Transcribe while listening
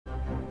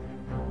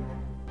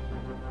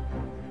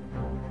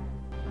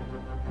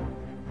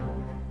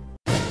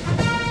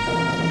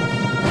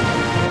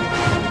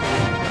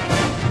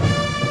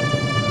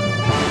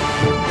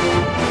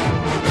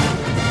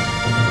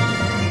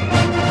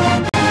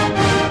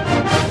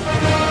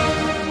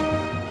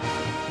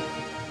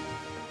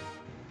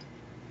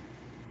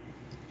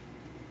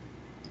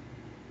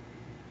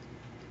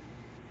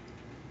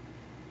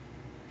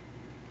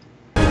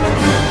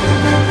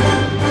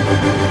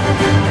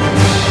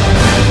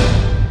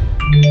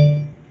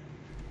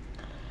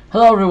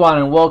Hello everyone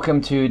and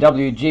welcome to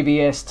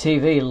WGBS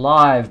TV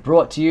Live,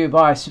 brought to you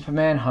by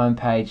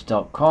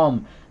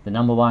SupermanHomepage.com, the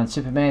 #1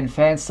 Superman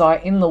fan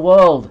site in the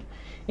world.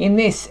 In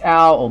this,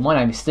 my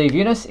name is Steve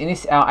Eunice. In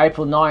this, our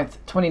April 9th,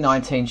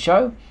 2019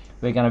 show,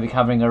 we're going to be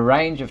covering a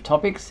range of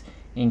topics,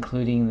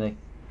 including the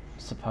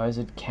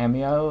supposed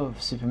cameo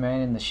of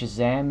Superman in the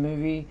Shazam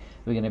movie.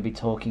 We're going to be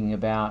talking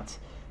about,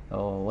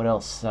 what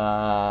else,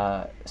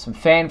 some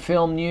fan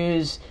film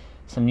news,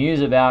 some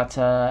news about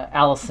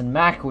Allison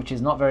Mack, which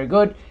is not very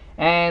good,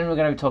 and we're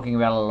going to be talking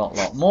about a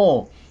lot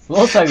more. We'll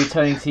also be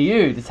turning to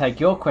you to take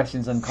your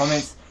questions and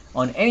comments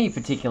on any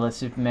particular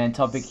Superman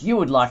topic you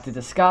would like to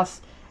discuss,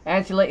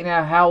 and to let you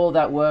know how all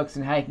that works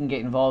and how you can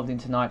get involved in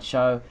tonight's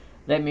show,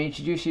 let me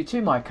introduce you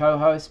to my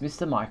co-host,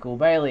 Mr. Michael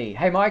Bailey.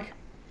 Hey, Mike.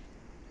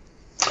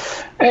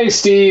 Hey,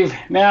 Steve.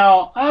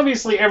 Now,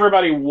 obviously,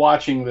 everybody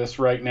watching this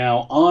right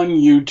now on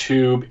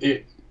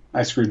YouTube,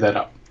 I screwed that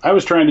up. I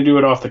was trying to do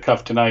it off the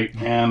cuff tonight,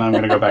 and I'm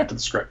going to go back to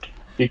the script.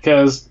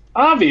 Because,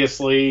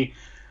 obviously,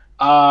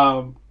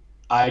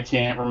 I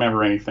can't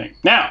remember anything.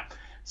 Now,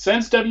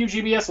 since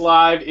WGBS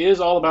Live is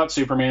all about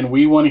Superman,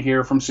 we want to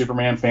hear from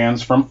Superman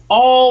fans from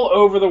all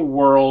over the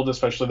world,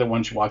 especially the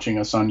ones watching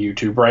us on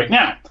YouTube right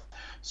now.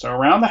 So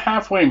around the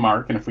halfway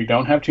mark, and if we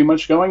don't have too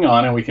much going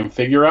on and we can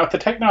figure out the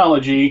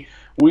technology,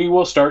 we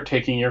will start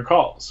taking your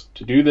calls.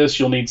 To do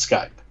this, you'll need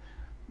Skype.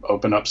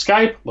 Open up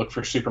Skype, look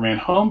for Superman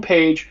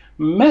homepage,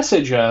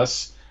 message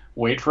us,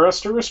 wait for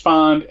us to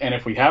respond, and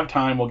if we have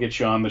time, we'll get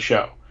you on the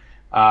show.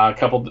 A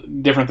couple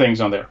different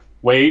things on there.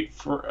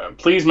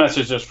 Please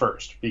message us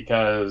first,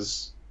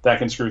 because that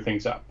can screw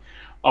things up.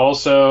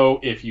 Also,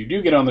 if you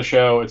do get on the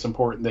show, it's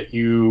important that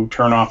you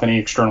turn off any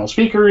external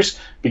speakers,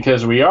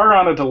 because we are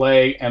on a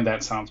delay, and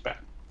that sounds bad.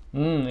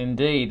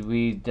 Indeed,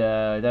 we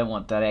don't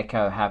want that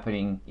echo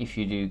happening if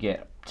you do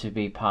get to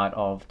be part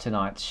of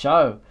tonight's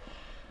show.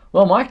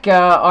 Well, Mike,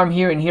 I'm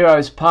here in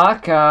Heroes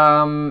Park.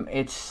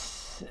 It's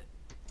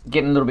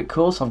getting a little bit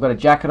cool, so I've got a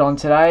jacket on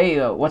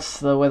today.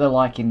 What's the weather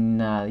like in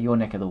your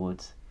neck of the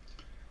woods?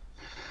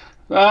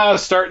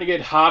 Starting to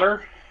get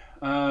hotter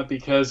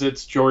because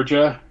it's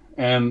Georgia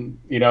and,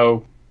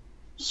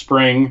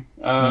 spring.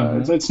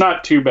 It's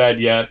not too bad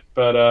yet,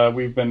 but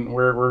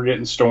we're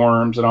getting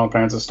storms and all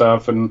kinds of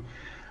stuff, and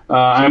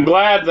I'm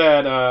glad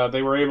that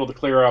they were able to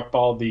clear up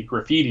all the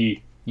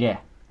graffiti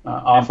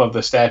off of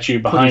the statue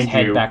behind you. Put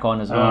his head back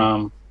on as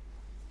well.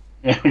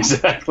 Yeah,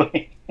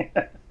 exactly.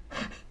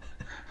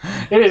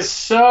 It is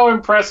so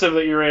impressive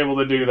that you're able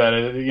to do that.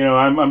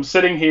 I'm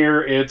sitting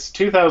here, it's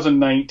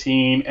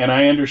 2019, and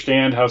I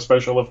understand how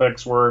special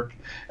effects work,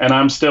 and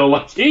I'm still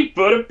like, he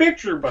put a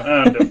picture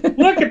behind him.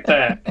 Look at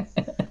that.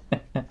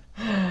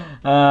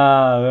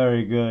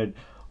 Very good.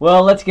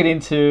 Well, let's get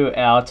into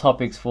our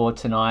topics for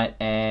tonight,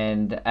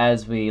 and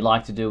as we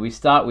like to do, we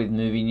start with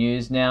movie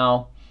news.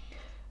 Now,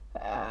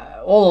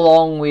 all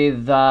along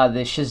with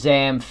the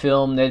Shazam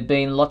film, there'd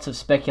been lots of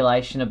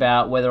speculation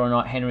about whether or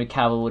not Henry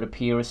Cavill would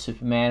appear as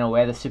Superman, or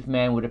whether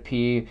Superman would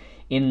appear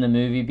in the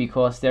movie,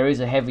 because there is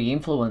a heavy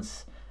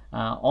influence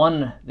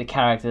on the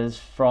characters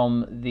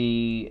from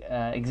the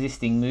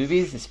existing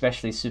movies,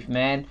 especially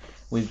Superman,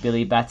 with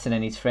Billy Batson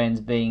and his friends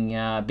being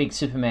big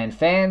Superman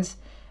fans.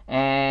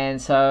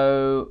 And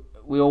so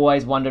we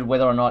always wondered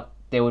whether or not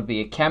there would be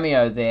a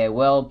cameo there.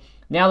 Well,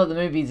 now that the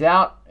movie's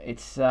out,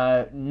 it's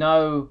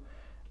no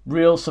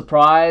real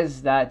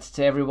surprise to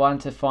everyone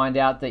to find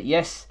out that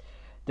yes,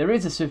 there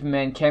is a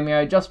Superman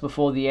cameo just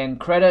before the end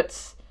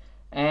credits,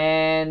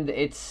 and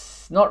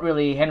it's not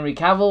really Henry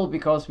Cavill,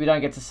 because we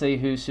don't get to see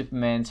who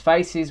Superman's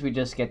face is. We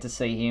just get to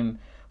see him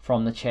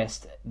from the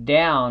chest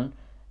down.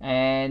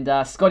 And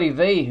Scotty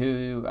V,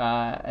 who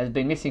has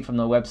been missing from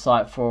the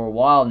website for a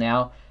while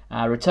now,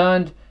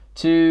 returned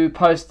to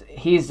post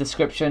his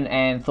description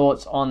and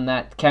thoughts on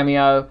that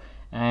cameo,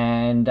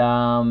 and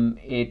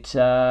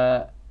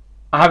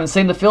I haven't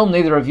seen the film,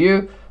 neither have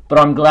you, but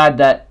I'm glad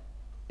that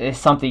there's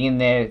something in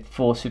there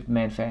for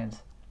Superman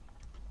fans.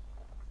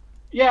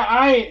 Yeah,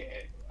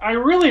 I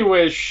really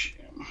wish...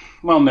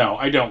 Well, no,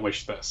 I don't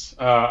wish this.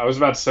 I was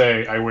about to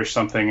say I wish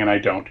something, and I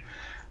don't.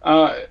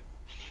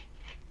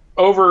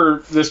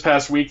 Over this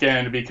past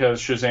weekend,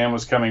 because Shazam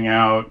was coming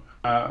out,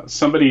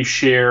 somebody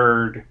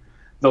shared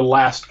the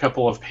last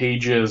couple of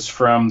pages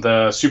from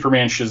the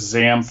Superman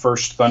Shazam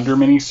First Thunder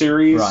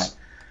miniseries. Right.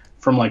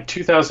 From like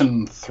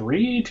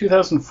 2003,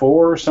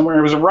 2004, somewhere.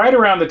 It was right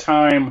around the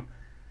time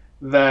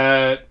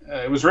that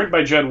it was written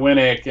by Judd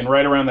Winnick, and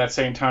right around that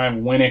same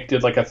time, Winnick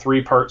did like a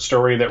 3-part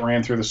story that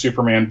ran through the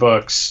Superman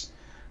books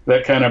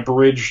that kind of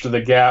bridged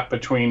the gap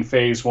between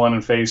Phase 1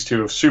 and Phase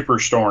 2 of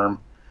Superstorm,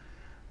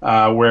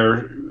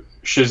 where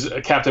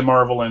Captain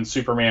Marvel and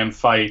Superman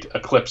fight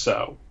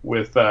Eclipso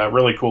with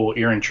really cool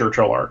Erin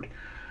Churchill art.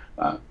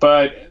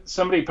 But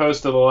somebody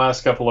posted the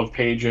last couple of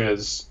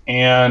pages,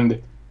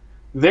 and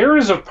there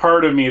is a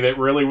part of me that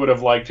really would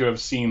have liked to have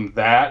seen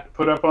that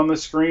put up on the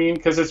screen,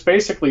 because it's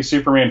basically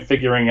Superman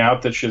figuring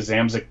out that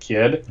Shazam's a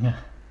kid. Yeah.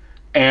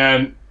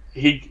 And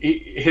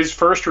his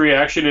first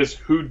reaction is,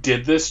 "Who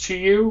did this to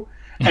you?"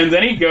 And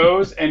then he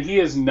goes, and he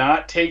is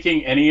not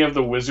taking any of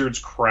the wizard's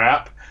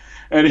crap.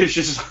 And it's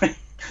just like,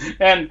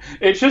 and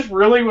it just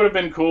really would have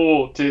been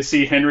cool to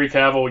see Henry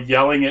Cavill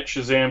yelling at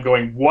Shazam,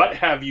 going, "What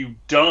have you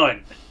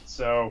done?"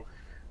 So,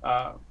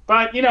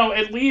 but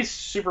at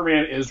least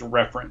Superman is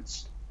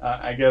referenced.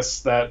 I guess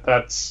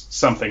that's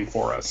something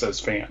for us as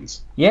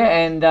fans. Yeah,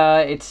 and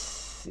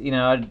it's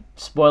a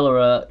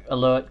spoiler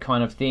alert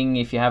kind of thing.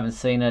 If you haven't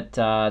seen it,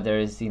 there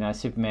is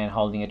Superman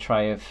holding a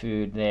tray of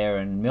food there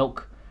and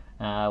milk,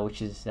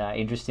 which is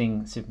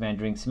interesting. Superman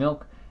drinks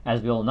milk,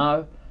 as we all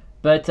know,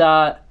 but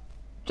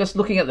just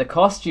looking at the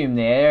costume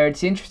there,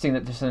 it's interesting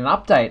that there's an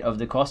update of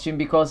the costume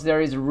because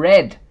there is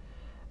red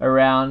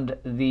around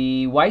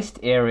the waist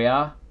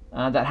area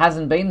that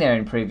hasn't been there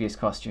in previous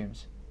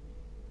costumes.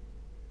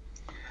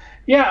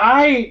 Yeah,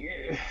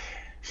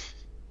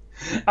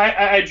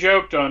 I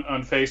joked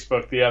on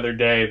Facebook the other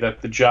day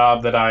that the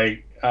job that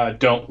I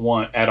don't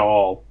want at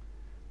all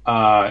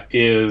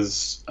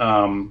is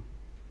to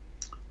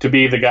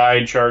be the guy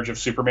in charge of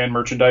Superman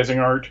merchandising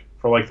art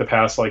for like the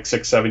past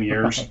 6-7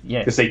 years,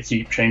 because they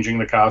keep changing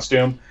the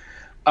costume.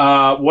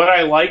 What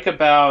I like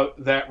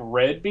about that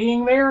red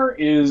being there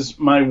is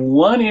my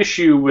one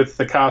issue with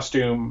the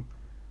costume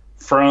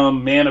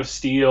from Man of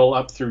Steel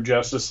up through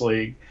Justice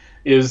League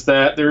is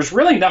that there's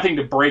really nothing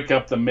to break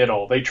up the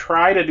middle. They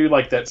try to do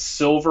that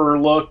silver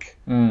look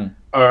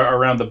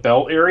around the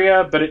belt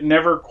area, but it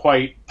never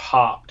quite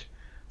popped.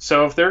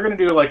 So if they're going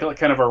to do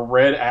kind of a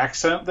red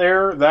accent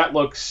there, that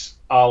looks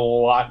a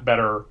lot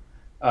better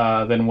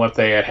than what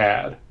they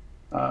had.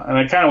 And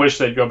I kind of wish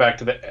they'd go back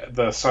to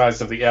the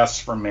size of the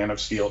S from Man of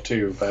Steel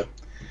too. But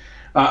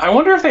I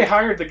wonder if they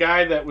hired the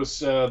guy that was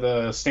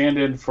the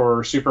stand-in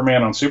for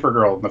Superman on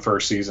Supergirl in the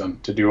first season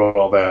to do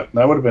all that.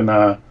 That would have been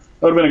a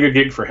good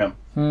gig for him.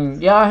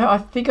 Yeah, I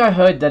think I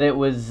heard that it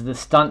was the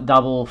stunt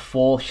double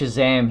for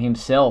Shazam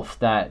himself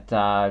that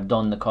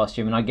donned the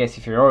costume. And I guess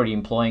if you're already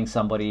employing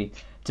somebody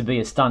to be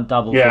a stunt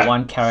double for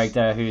one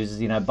character who's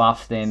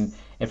buff, then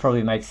it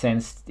probably makes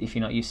sense, if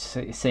you're not used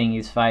to seeing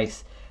his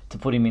face, to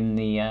put him in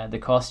the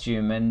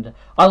costume. And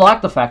I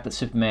like the fact that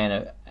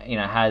Superman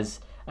has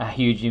a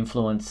huge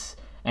influence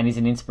and is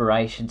an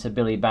inspiration to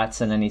Billy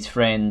Batson and his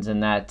friends,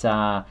 and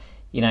that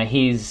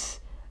his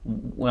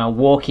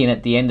walk in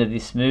at the end of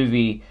this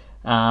movie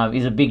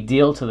is a big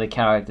deal to the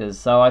characters.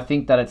 So I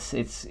think that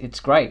it's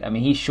great. I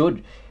mean, he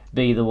should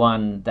be the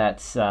one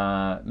that's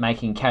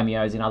making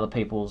cameos in other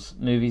people's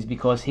movies,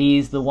 because he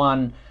is the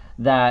one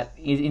that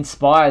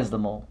inspires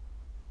them all.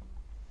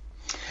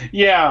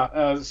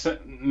 Yeah, so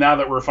now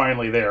that we're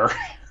finally there.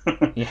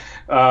 Yeah.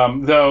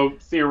 Though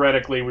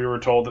theoretically we were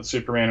told that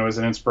Superman was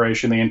an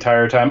inspiration the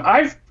entire time.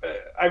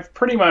 I've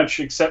pretty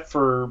much, except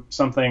for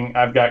something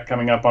I've got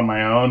coming up on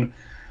my own,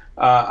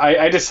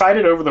 I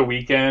decided over the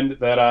weekend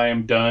that I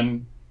am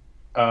done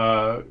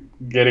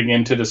getting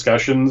into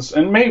discussions.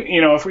 And maybe,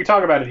 if we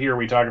talk about it here,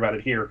 we talk about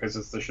it here because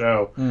it's the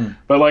show.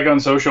 But on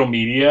social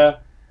media,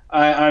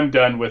 I'm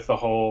done with the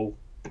whole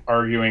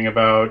arguing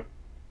about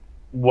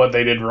what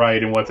they did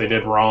right and what they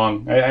did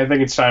wrong. I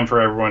think it's time for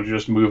everyone to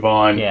just move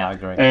on. Yeah, I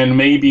agree. And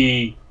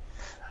maybe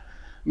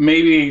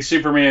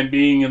Superman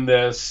being in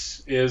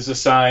this is a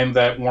sign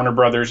that Warner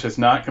Brothers has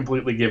not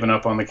completely given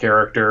up on the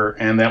character,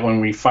 and that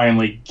when we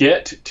finally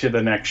get to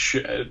the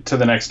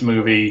next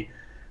movie,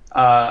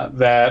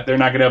 that they're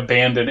not going to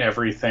abandon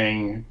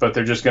everything, but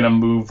they're just going to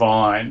move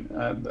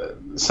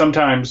on.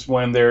 Sometimes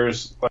when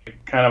there's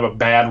kind of a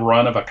bad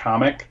run of a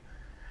comic,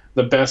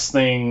 the best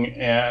thing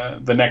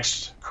the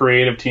next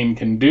creative team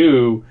can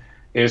do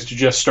is to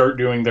just start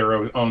doing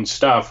their own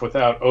stuff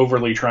without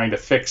overly trying to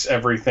fix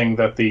everything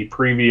that the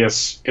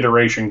previous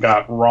iteration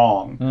got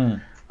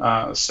wrong.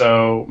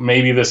 So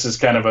maybe this is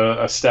kind of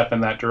a step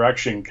in that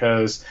direction,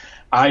 because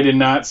I did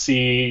not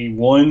see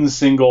one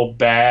single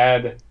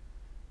bad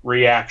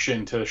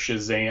reaction to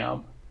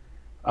Shazam.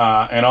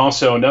 And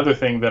also another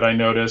thing that I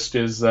noticed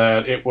is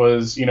that it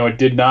was, it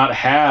did not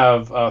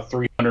have a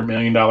 $300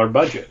 million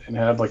budget. It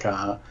had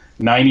a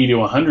 90 to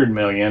 100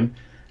 million,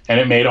 and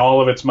it made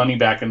all of its money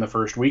back in the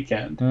first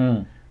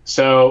weekend.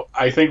 So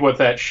I think what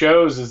that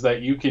shows is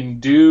that you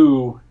can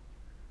do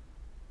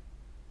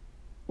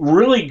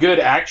really good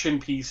action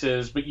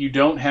pieces, but you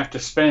don't have to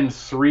spend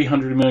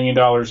 $300 million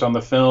on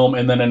the film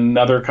and then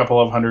another couple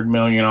of $100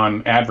 million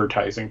on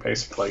advertising,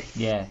 basically.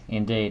 Yeah,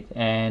 indeed.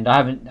 And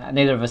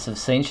neither of us have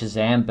seen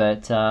Shazam,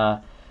 but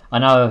I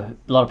know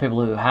a lot of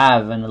people who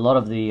have, and a lot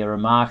of the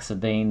remarks have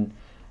been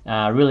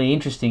really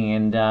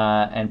interesting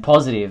and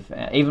positive,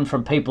 even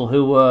from people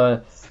who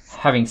were,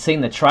 having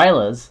seen the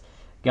trailers,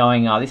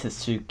 going, "Oh, this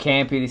is too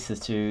campy. This is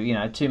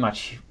too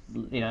much,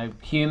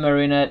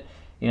 humor in it.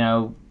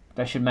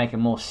 They should make it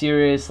more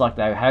serious, like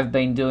they have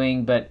been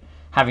doing." But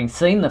having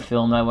seen the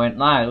film, they went,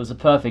 "No, it was a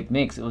perfect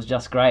mix. It was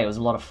just great. It was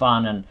a lot of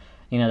fun, and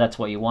that's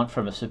what you want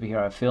from a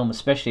superhero film,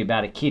 especially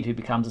about a kid who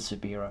becomes a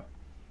superhero."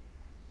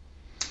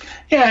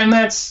 Yeah, and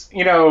that's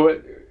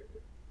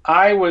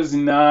I was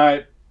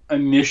not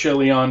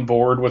initially on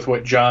board with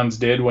what Johns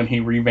did when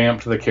he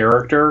revamped the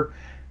character.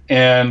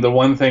 And the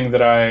one thing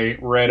that I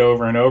read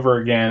over and over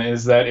again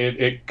is that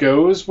it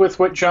goes with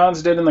what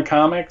Johns did in the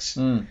comics,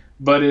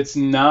 but it's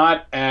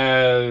not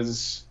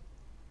as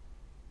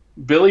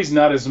Billy's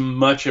not as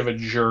much of a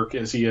jerk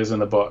as he is in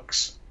the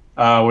books,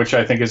 which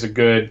I think is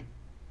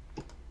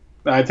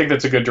I think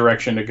that's a good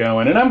direction to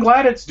go in. And I'm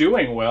glad it's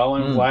doing well.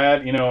 I'm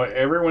glad,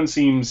 everyone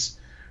seems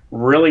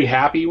really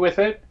happy with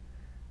it.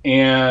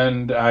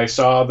 And I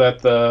saw that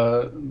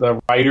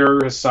the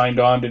writer has signed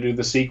on to do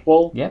the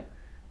sequel. Yep.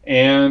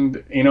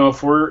 And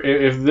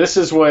if this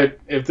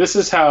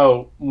is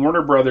how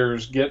Warner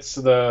Brothers gets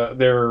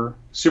their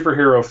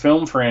superhero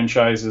film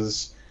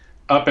franchises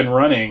up and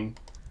running,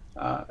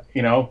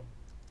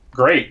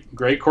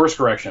 great course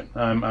correction.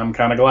 I'm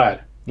kind of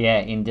glad. Yeah,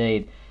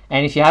 indeed.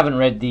 And if you haven't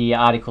read the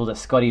article that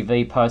Scotty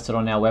V posted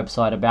on our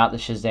website about the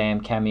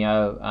Shazam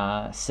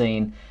cameo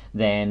scene,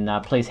 then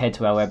please head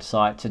to our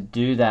website to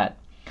do that.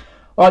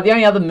 All right, the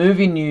only other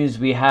movie news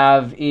we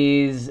have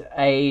is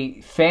a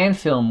fan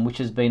film which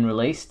has been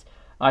released.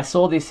 I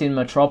saw this in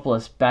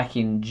Metropolis back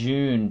in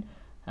June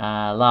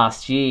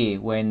last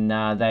year when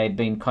they'd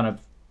been kind of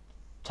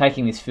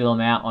taking this film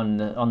out on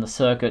the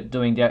circuit,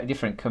 doing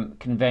different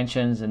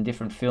conventions and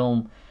different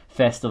film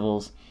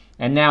festivals.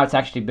 And now it's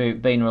actually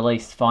been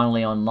released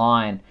finally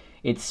online.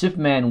 It's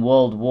Superman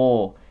World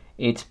War.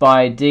 It's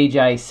by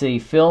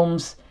DJC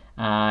Films.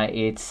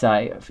 It's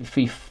set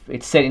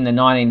in the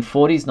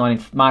 1940s,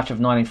 March of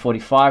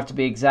 1945 to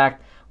be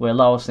exact, where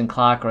Lois and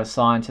Clark are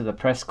assigned to the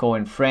press corps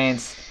in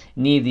France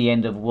near the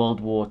end of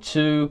World War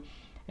II.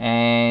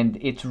 And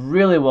it's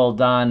really well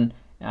done.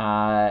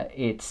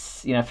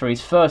 It's, for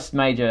his first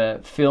major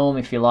film,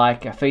 if you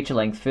like, a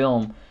feature-length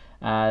film,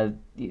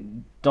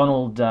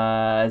 Donald,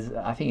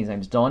 I think his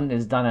name's Don,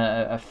 has done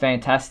a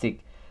fantastic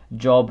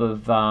job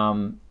of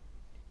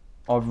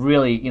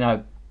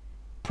really,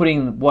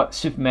 putting what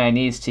Superman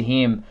is to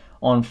him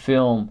on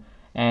film,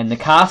 and the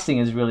casting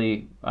is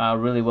really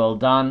well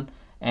done,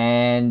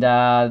 and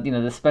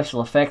the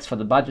special effects for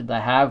the budget they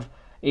have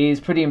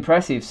is pretty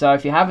impressive. So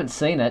if you haven't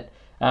seen it,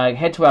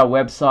 head to our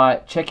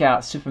website, check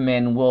out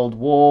Superman World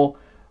War,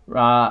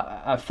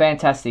 a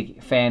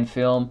fantastic fan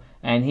film.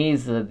 And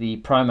here's the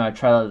promo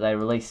trailer that they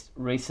released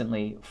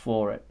recently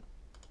for it.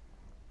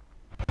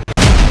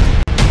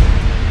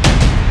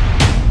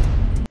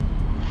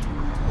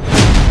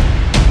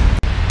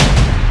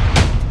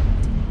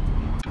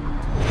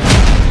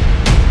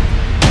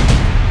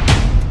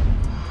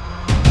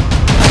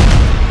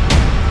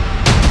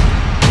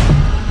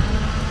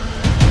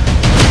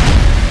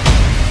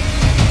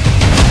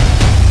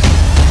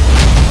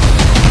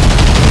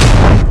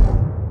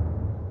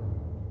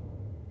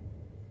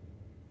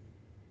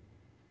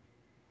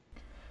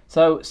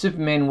 So,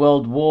 Superman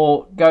World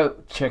War, go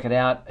check it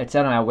out. It's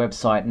on our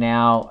website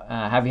now.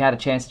 Have you had a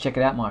chance to check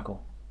it out,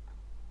 Michael?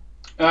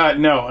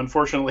 No,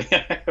 unfortunately,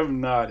 I have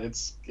not.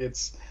 It's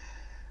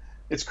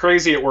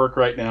crazy at work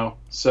right now.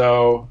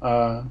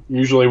 So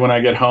usually when I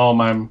get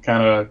home, I'm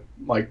kind of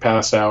like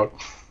passed out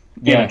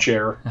in a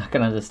chair. I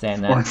can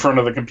understand that. Or in front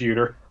of the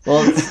computer.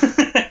 Well,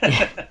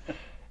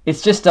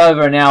 it's just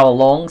over an hour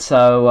long,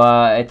 so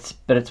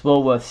it's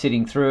well worth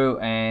sitting through,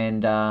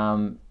 and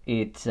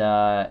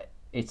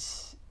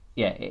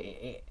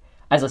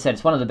as I said,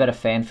 it's one of the better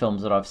fan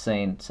films that I've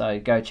seen, so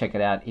go check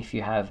it out if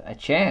you have a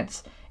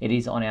chance. It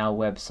is on our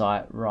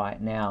website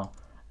right now,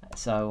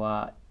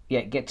 so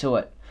get to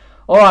it.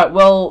 Alright,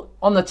 well,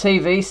 on the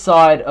TV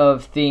side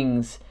of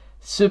things,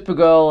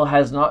 Supergirl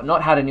has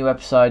not had a new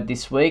episode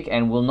this week,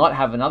 and will not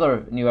have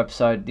another new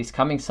episode this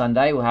coming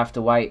Sunday. We'll have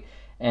to wait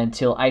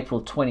until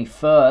April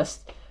 21st,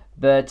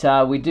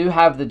 but we do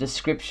have the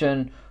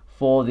description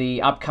for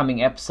the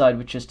upcoming episode,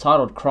 which is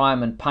titled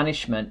Crime and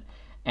Punishment.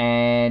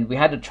 And we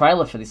had a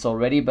trailer for this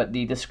already, but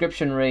the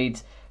description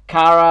reads,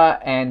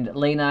 Kara and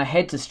Lena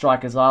head to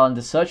Strikers Island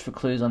to search for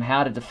clues on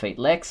how to defeat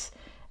Lex.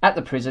 At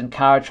the prison,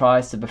 Kara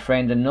tries to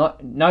befriend a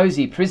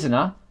nosy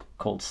prisoner,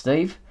 called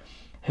Steve,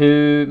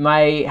 who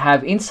may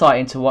have insight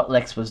into what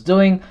Lex was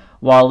doing,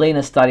 while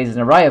Lena studies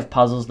an array of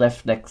puzzles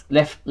Lex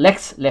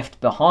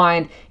left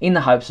behind in the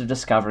hopes of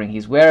discovering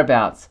his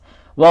whereabouts.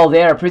 While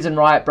there, a prison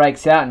riot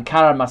breaks out, and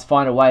Kara must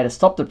find a way to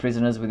stop the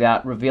prisoners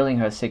without revealing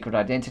her secret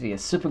identity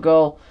as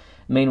Supergirl.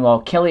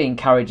 Meanwhile, Kelly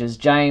encourages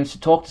James to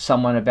talk to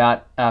someone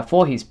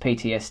for his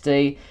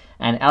PTSD,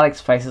 and Alex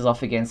faces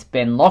off against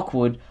Ben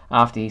Lockwood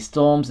after he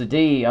storms the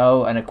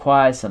DEO and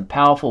acquires some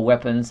powerful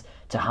weapons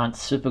to hunt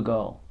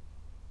Supergirl.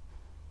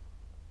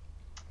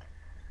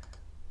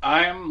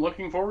 I'm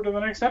looking forward to the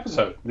next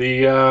episode.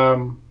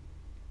 The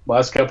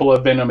last couple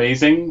have been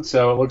amazing,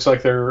 so it looks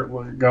like they're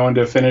going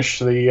to finish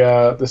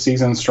the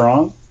season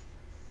strong.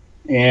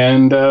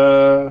 And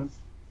I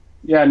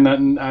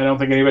don't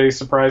think anybody's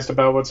surprised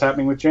about what's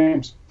happening with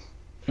James.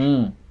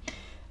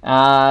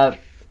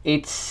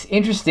 It's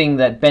interesting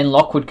that Ben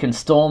Lockwood can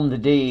storm the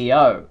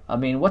DEO. I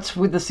mean, what's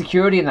with the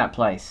security in that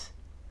place?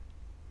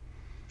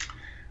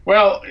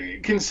 Well,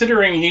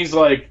 considering he's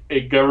like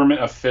a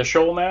government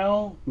official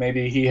now,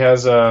 maybe he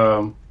has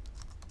a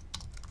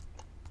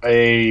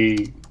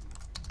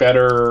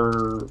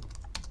better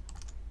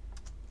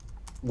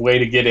way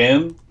to get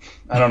in.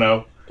 I don't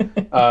know.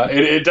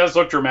 It does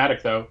look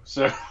dramatic, though.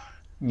 So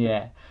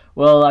yeah.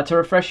 Well, to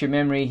refresh your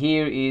memory,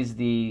 here is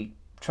the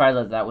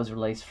trailer that was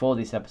released for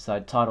this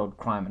episode titled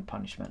Crime and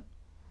Punishment.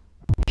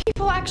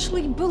 People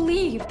actually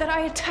believe that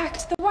I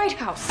attacked the White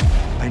House.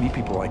 I need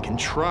people I can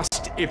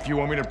trust if you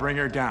want me to bring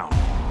her down.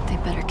 They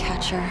better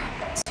catch her.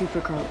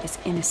 Supergirl is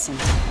innocent.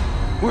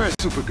 Where's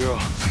Supergirl?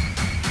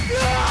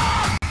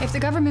 If the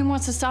government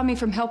wants to stop me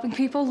from helping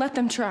people, let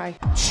them try.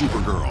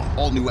 Supergirl.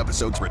 All new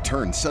episodes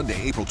return Sunday,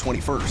 April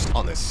 21st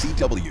on the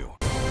CW.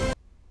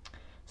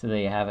 So there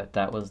you have it.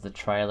 That was the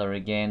trailer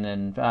again,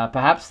 and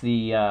perhaps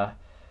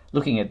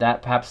looking at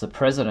that, perhaps the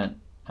president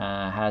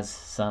has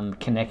some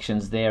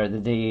connections there at the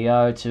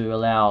DEO to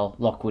allow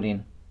Lockwood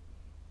in.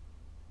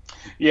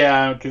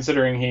 Yeah,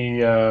 considering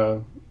he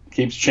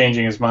keeps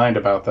changing his mind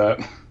about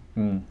that.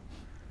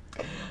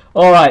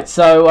 All right,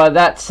 so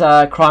that's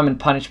Crime and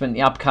Punishment,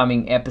 the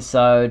upcoming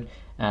episode.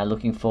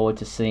 Looking forward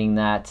to seeing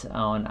that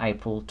on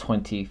April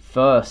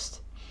 21st.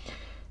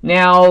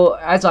 Now,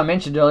 as I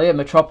mentioned earlier,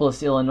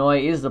 Metropolis,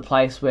 Illinois is the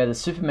place where the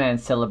Superman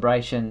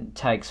celebration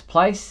takes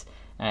place.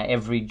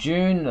 Every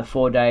June, the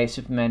 4-day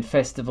Superman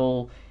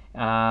Festival.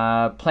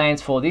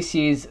 Plans for this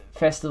year's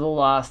festival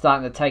are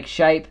starting to take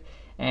shape,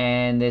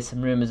 and there's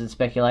some rumours and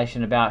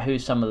speculation about who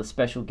some of the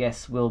special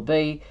guests will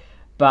be.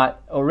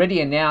 But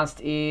already announced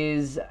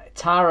is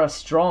Tara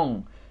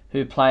Strong,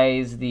 who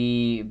plays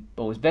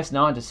is best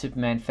known to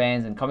Superman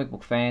fans and comic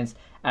book fans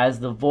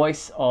as the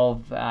voice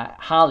of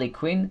Harley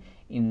Quinn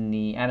in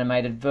the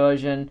animated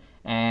version,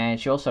 and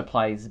she also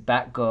plays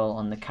Batgirl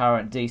on the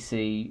current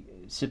DC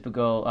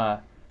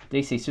Superhero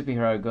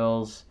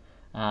Girls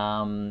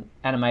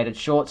animated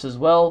shorts as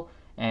well,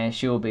 and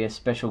she will be a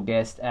special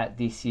guest at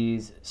this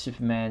year's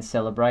Superman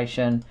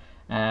celebration,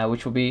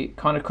 which will be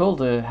kind of cool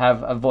to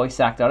have a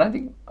voice actor. I don't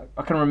think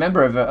I can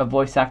remember a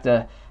voice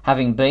actor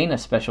having been a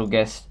special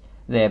guest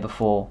there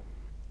before.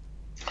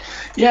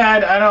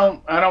 Yeah,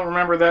 I don't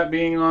remember that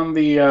being on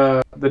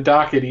the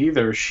docket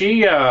either.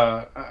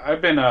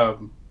 I've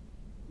been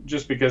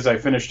just because I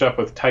finished up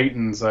with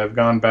Titans, I've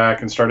gone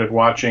back and started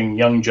watching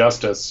Young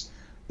Justice,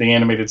 the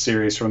animated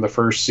series from the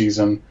first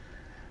season,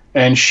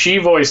 and she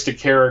voiced a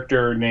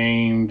character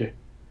named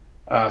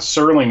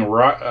Serling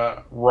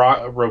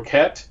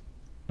Roquette.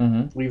 I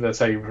believe that's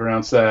how you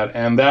pronounce that.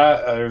 And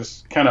that I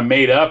was kind of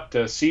made up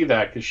to see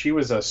that because she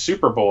was a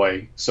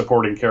Superboy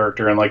supporting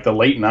character in like the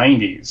late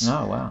 90s.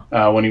 Oh,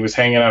 wow. When he was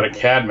hanging out at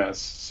Cadmus.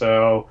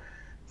 So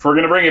if we're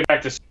going to bring it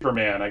back to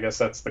Superman, I guess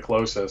that's the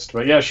closest.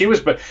 But yeah,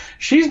 she's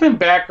been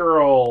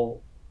Batgirl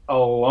a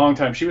long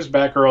time. She was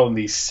Batgirl in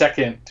the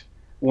second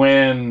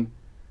when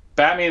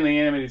Batman the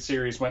Animated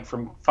Series went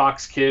from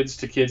Fox Kids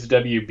to Kids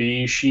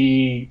WB.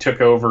 She took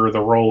over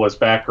the role as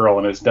Batgirl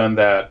and has done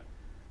that,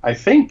 I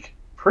think,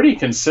 pretty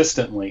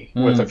consistently,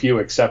 with a few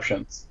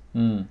exceptions.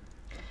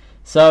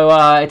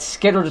 So it's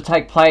scheduled to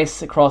take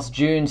place across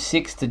June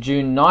 6th to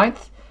June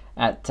 9th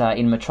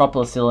in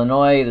Metropolis,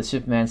 Illinois, the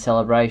Superman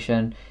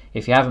celebration.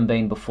 If you haven't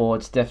been before,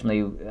 it's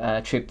definitely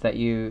a trip that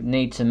you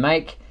need to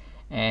make.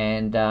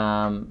 And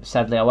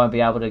sadly, I won't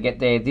be able to get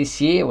there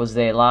this year. I was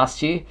there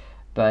last year,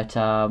 but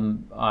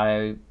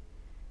I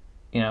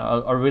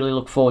really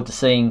look forward to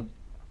seeing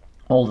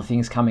all the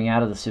things coming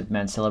out of the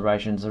Superman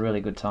celebration. It's a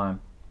really good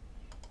time.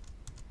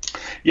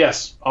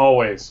 Yes,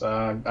 always.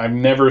 I've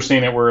never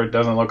seen it where it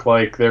doesn't look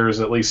like there's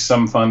at least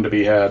some fun to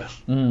be had.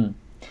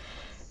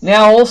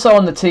 Now, also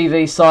on the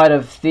TV side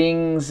of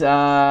things,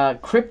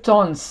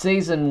 Krypton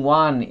Season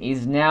 1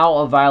 is now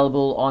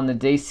available on the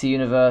DC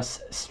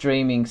Universe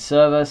streaming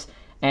service.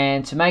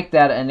 And to make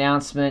that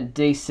announcement,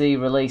 DC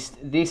released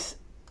this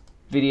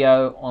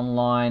video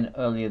online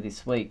earlier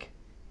this week.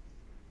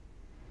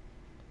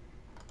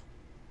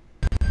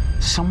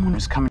 Someone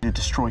is coming to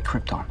destroy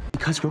Krypton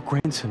because your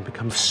grandson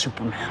becomes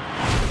Superman.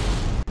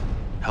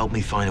 Help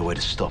me find a way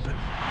to stop him.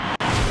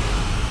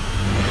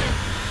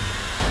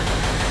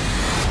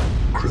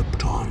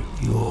 Krypton,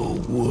 your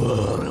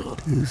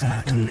world is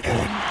at an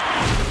end.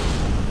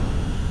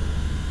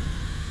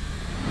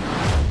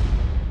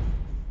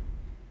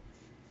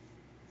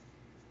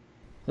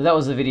 So that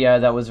was the video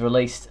that was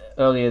released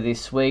earlier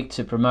this week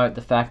to promote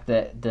the fact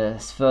that the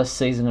first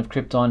season of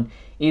Krypton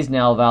is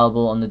now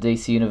available on the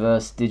DC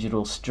Universe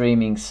digital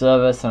streaming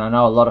service. And I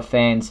know a lot of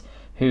fans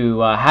who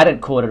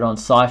hadn't caught it on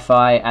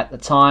Sci-Fi at the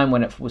time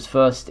when it was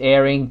first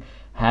airing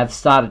have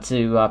started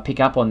to pick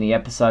up on the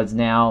episodes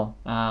now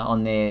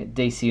on their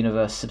DC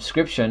Universe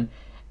subscription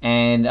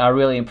and are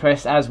really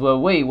impressed, as were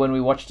we when we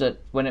watched it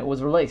when it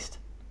was released.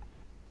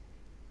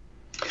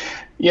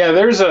 Yeah,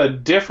 there's a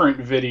different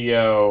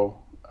video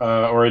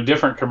or a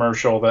different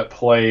commercial that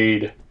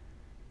played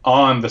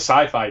on the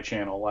Sci-Fi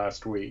channel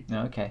last week.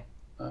 Okay.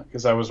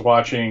 Because I was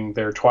watching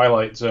their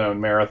Twilight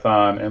Zone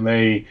marathon, and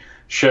they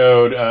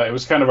showed it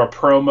was kind of a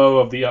promo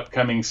of the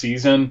upcoming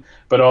season,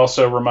 but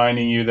also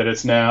reminding you that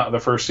it's now the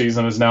first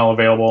season is now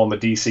available on the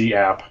DC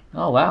app.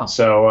 Oh wow!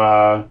 So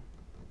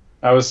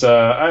I was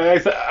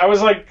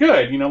like,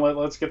 good,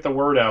 let's get the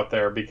word out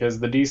there because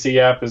the DC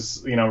app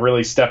has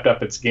really stepped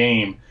up its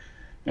game,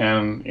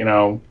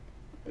 and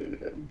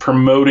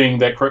promoting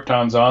that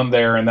Krypton's on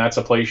there and that's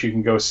a place you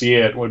can go see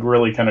it would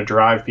really kind of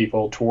drive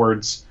people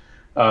towards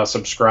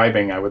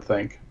subscribing, I would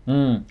think.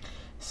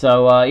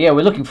 So yeah,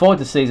 we're looking forward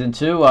to season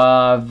 2.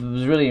 I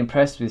was really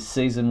impressed with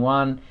season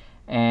 1,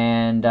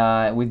 and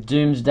with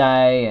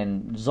Doomsday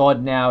and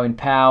Zod now in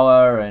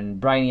power,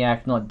 and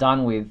Brainiac not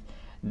done with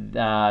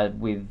who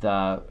we've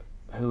got.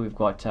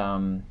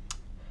 Who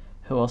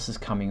else is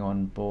coming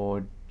on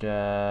board?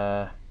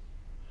 The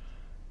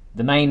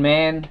main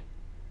man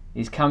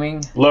is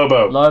coming.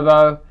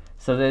 Lobo.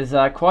 So there's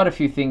quite a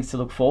few things to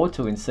look forward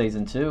to in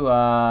season 2.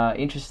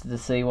 Interested to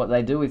see what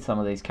they do with some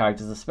of these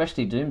characters,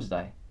 especially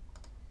Doomsday.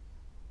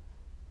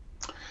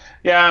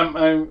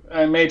 Yeah,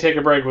 I may take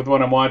a break with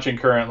what I'm watching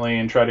currently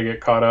and try to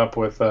get caught up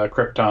with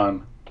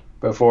Krypton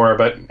before,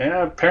 but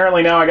yeah,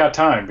 apparently now I got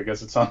time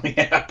because it's on the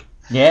app.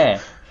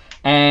 Yeah,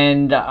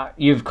 and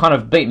you've kind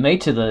of beat me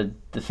to the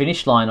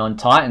finish line on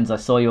Titans. I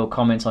saw your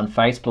comments on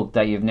Facebook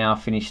that you've now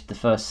finished the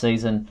first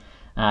season,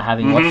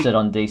 having watched it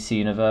on DC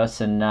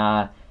Universe, and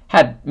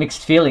had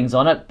mixed feelings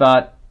on it,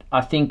 but I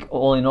think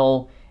all in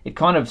all, it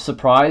kind of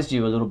surprised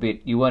you a little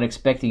bit. You weren't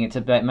expecting it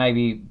to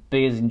maybe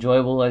be as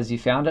enjoyable as you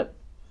found it?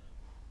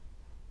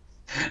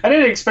 I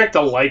didn't expect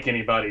to like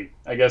anybody,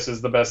 I guess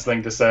is the best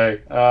thing to say.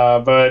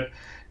 But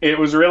it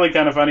was really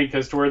kind of funny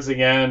because towards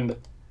the end,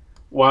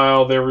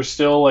 while there were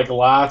still like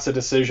lots of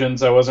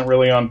decisions I wasn't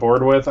really on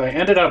board with, I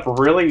ended up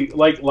really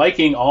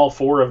liking all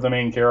 4 of the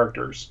main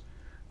characters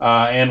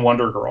and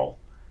Wonder Girl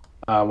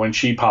when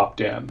she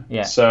popped in.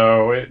 Yeah.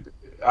 So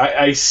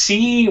I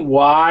see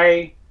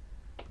why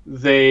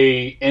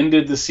they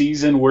ended the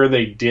season where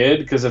they did,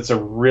 because it's a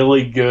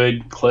really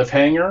good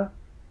cliffhanger.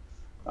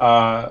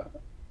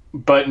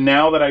 But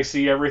now that I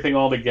see everything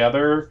all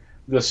together,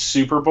 the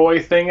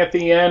Superboy thing at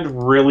the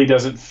end really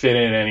doesn't fit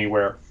in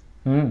anywhere.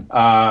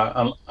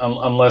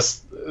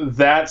 Unless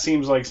that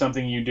seems like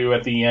something you do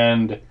at the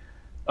end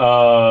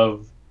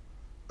of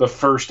the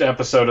first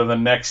episode of the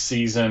next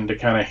season to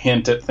kind of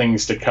hint at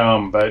things to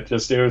come. But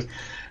just it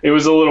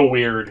was a little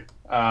weird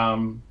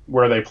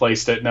where they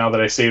placed it now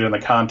that I see it in the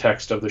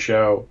context of the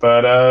show.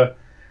 But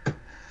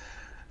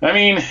I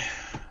mean,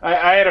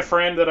 I had a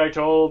friend that I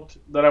told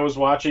that I was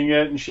watching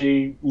it, and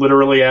she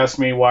literally asked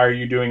me, "Why are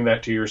you doing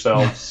that to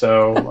yourself?"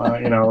 So,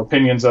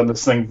 opinions on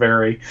this thing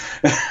vary.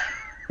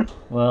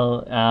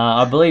 Well,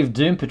 I believe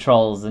Doom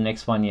Patrol is the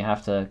next one you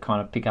have to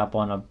kind of pick up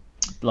on. A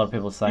lot of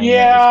people are saying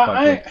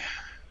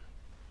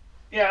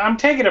I'm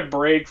taking a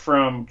break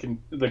from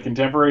the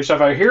contemporary stuff.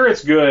 I hear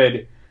it's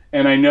good,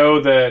 and I know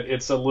that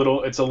it's a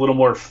little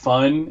more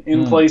fun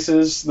in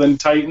places than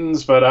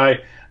Titans, but I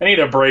need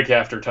a break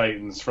after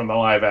Titans from the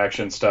live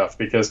action stuff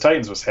because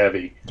Titans was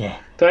heavy. Yeah.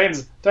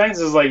 Titans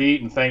is like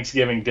eating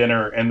Thanksgiving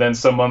dinner and then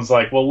someone's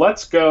like, "Well,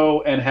 let's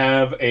go and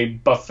have a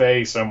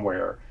buffet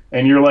somewhere."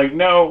 And you're like,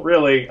 "No,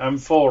 really, I'm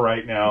full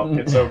right now.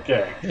 It's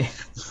okay."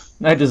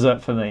 No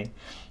dessert for me.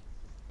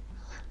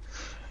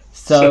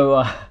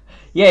 So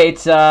yeah,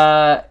 it's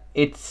great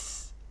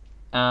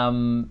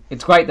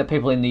that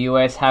people in the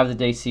US have the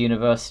DC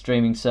Universe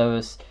streaming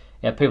service.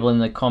 Yeah, people in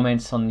the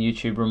comments on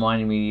YouTube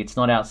reminding me it's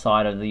not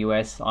outside of the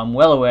US. I'm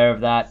well aware of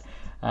that.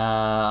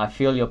 I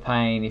feel your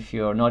pain if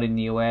you're not in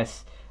the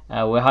US.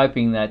 We're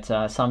hoping that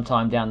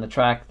sometime down the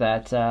track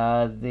that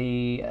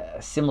the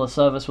similar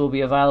service will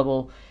be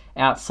available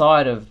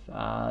outside of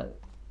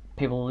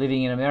people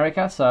living in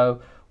America.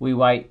 So we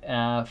wait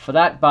for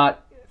that.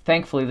 But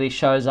thankfully, these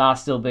shows are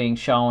still being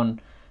shown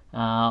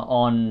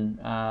on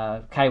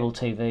cable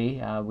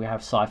TV. We have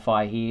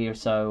Sci-Fi here,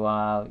 so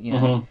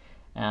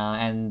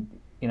and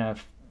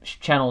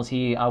channels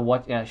here are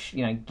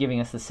giving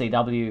us the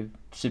CW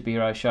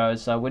superhero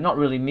shows. So we're not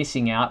really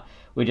missing out.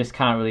 We just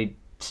can't really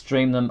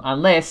stream them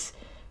unless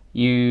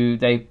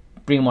they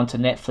bring them onto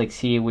Netflix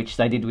here, which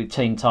they did with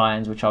Teen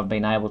Titans, which I've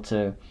been able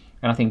to.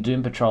 And I think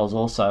Doom Patrol is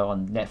also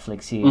on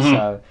Netflix here,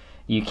 so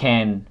you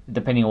can,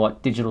 depending on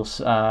what digital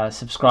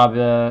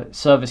subscriber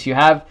service you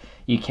have,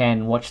 you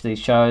can watch these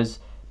shows.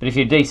 But if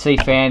you're a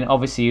DC fan,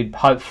 obviously you'd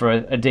hope for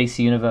a DC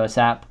Universe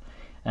app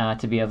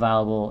to be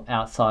available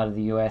outside of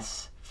the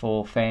US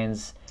for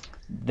fans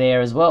there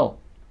as well.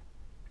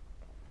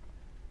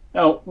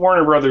 Now,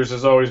 Warner Brothers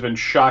has always been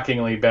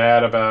shockingly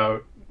bad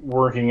about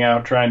working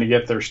out trying to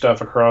get their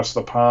stuff across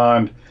the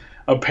pond.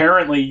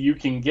 Apparently, you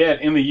can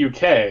get, in the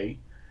UK,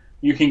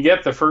 you can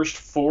get the first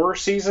 4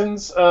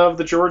 seasons of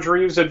the George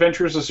Reeves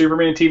Adventures of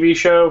Superman TV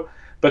show,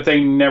 but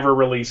they never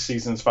release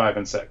seasons 5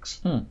 and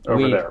 6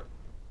 over there.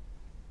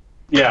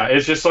 Yeah,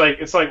 it's just like,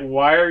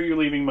 why are you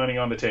leaving money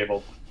on the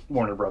table,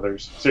 Warner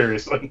Brothers?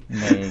 Seriously.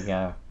 There you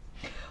go.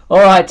 All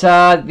right,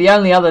 the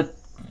only other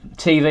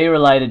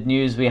TV-related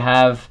news we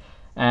have,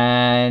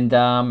 and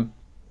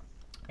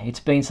it's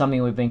been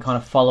something we've been kind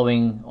of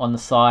following on the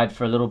side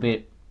for a little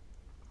bit.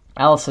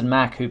 Alison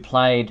Mack, who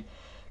played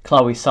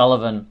Chloe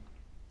Sullivan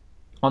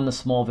on the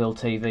Smallville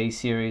TV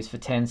series for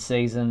 10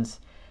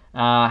 seasons,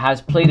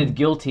 has pleaded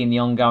guilty in the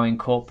ongoing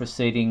court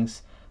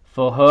proceedings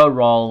for her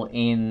role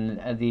in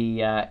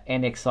the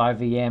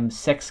NXIVM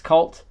sex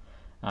cult.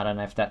 I don't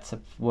know if that's a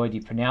word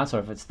you pronounce or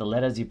if it's the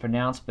letters you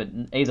pronounce, but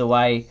either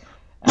way,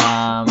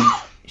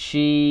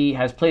 she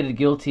has pleaded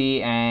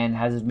guilty and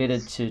has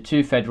admitted to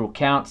 2 federal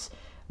counts,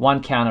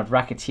 1 count of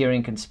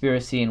racketeering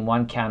conspiracy and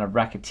 1 count of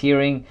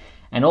racketeering.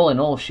 And all in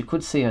all, she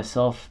could see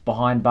herself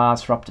behind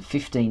bars for up to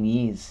 15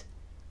 years.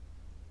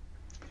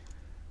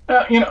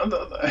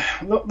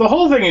 The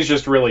whole thing is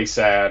just really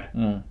sad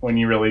when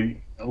you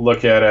really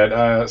look at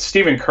it.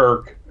 Stephen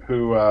Kirk,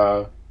 who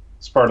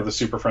is part of the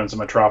Super Friends of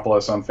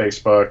Metropolis on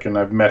Facebook, and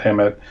I've met him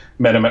at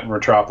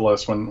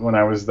Metropolis when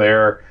I was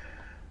there,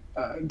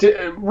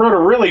 wrote a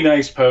really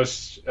nice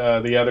post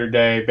the other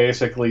day,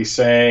 basically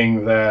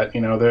saying that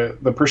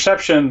the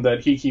perception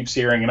that he keeps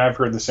hearing, and I've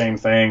heard the same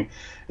thing,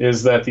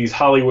 is that these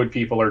Hollywood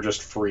people are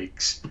just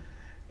freaks.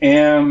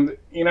 And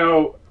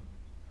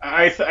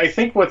I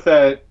think what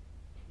that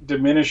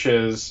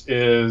diminishes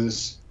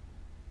is,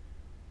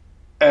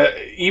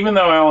 even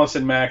though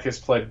Allison Mack has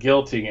pled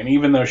guilty, and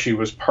even though she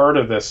was part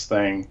of this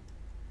thing,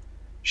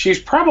 she's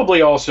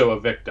probably also a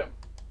victim,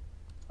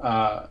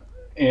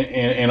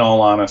 in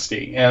all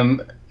honesty.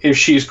 And if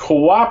she's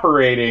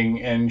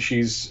cooperating and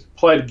she's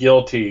pled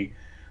guilty,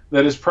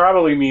 that is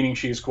probably meaning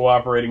she's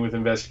cooperating with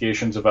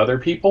investigations of other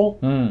people.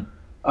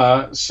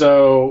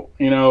 So,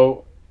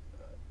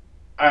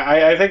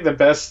 I think the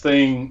best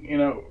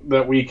thing,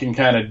 that we can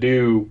kind of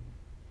do,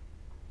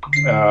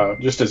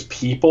 just as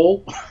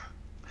people,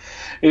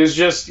 is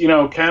just,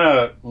 kind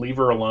of leave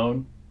her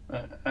alone.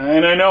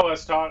 And I know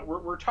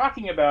we're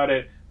talking about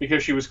it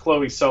because she was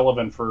Chloe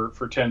Sullivan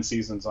for 10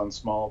 seasons on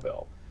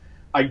Smallville.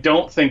 I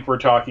don't think we're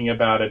talking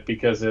about it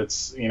because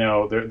it's,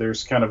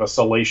 there's kind of a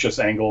salacious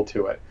angle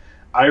to it.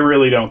 I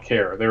really don't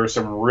care. There were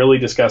some really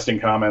disgusting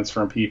comments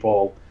from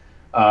people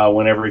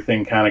when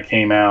everything kind of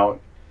came out.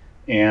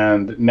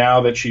 And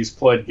now that she's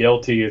pled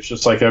guilty, it's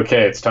just like,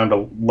 okay, it's time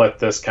to let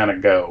this kind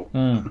of go.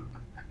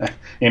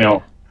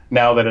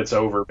 Now that it's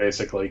over,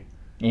 basically.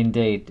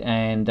 Indeed.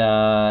 And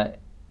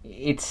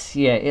it's,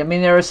 I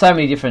mean, there are so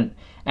many different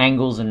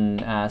angles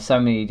and so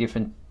many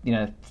different,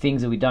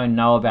 things that we don't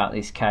know about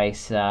this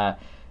case.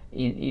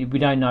 We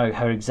don't know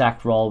her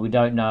exact role. We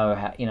don't know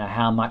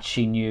how much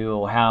she knew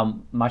or how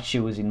much she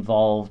was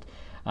involved.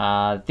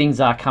 Things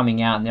are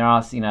coming out, and there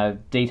are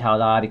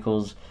detailed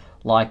articles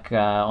like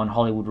on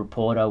Hollywood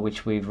Reporter,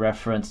 which we've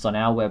referenced on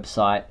our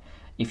website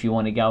if you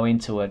want to go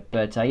into it.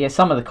 But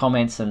some of the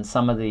comments and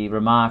some of the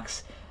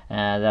remarks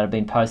that have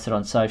been posted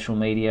on social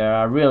media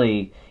are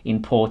really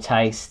in poor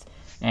taste,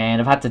 and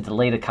I've had to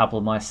delete a couple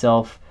of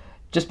myself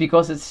just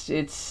because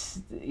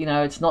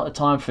it's not the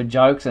time for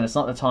jokes, and it's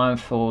not the time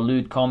for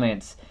lewd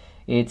comments.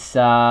 It's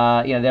there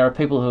are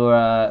people who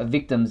are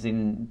victims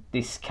in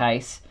this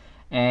case,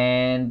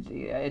 and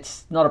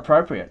it's not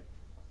appropriate.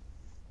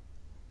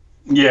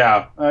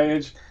 Yeah,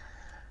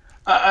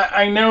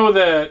 I know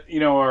that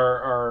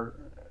our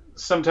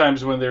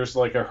sometimes when there's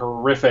like a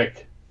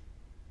horrific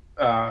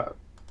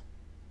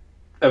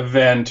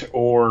event,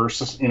 or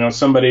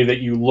somebody that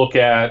you look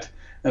at,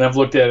 and I've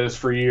looked at this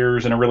for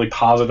years in a really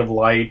positive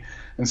light,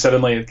 and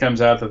suddenly it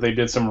comes out that they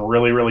did some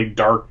really, really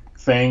dark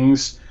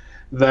things,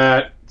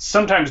 that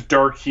sometimes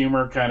dark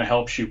humor kind of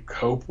helps you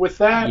cope with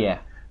that. Yeah.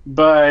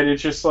 But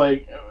it's just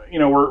like,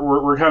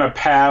 we're kind of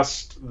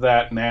past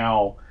that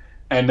now,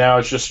 and now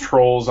it's just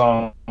trolls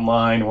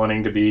online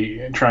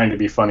trying to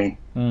be funny.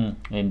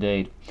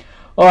 Indeed.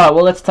 All right,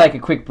 well, let's take a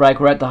quick break.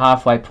 We're at the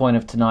halfway point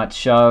of tonight's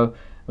show.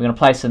 We're going to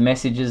play some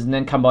messages and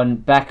then come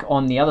back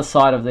on the other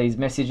side of these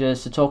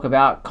messages to talk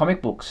about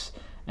comic books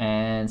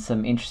and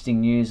some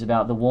interesting news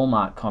about the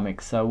Walmart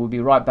comics. So we'll be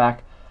right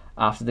back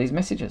after these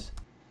messages.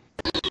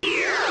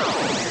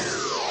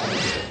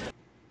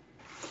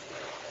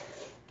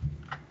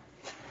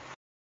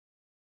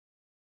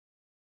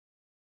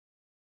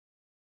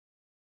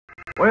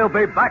 We'll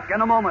be back in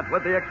a moment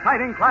with the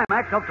exciting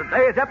climax of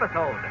today's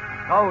episode.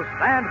 So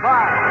stand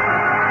by.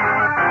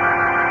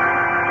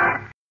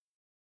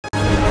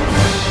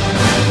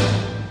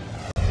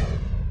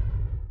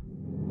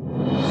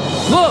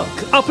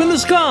 Look, up in the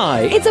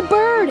sky. It's a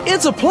bird.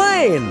 It's a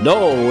plane.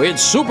 No,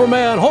 it's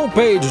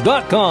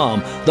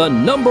SupermanHomepage.com, the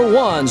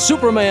 #1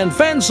 Superman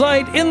fan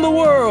site in the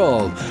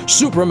world.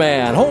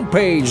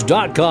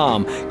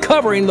 SupermanHomepage.com,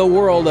 covering the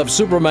world of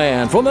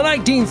Superman from the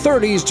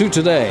 1930s to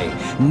today.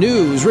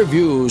 News,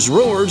 reviews,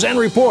 rumors, and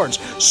reports.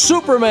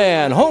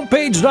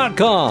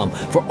 SupermanHomepage.com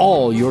for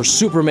all your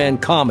Superman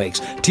comics,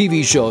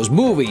 TV shows,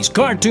 movies,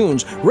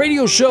 cartoons,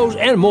 radio shows,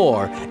 and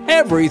more.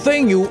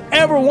 Everything you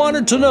ever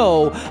wanted to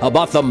know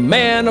about the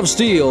Man of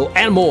Steel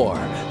and more.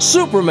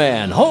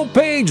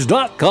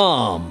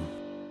 SupermanHomepage.com.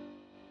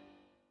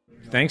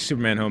 Thanks,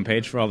 Superman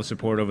Homepage, for all the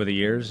support over the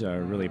years. I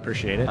really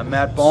appreciate it. I'm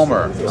Matt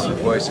Bomer. I'm the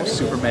voice of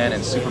Superman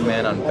in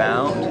Superman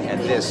Unbound, and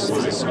this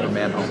is the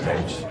Superman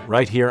Homepage.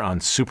 Right here on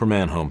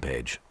Superman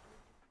Homepage.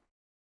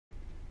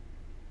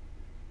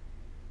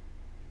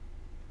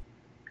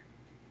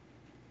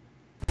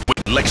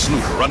 When Lex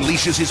Luthor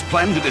unleashes his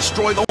plan to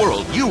destroy the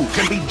world, you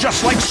can be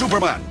just like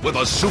Superman. With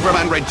a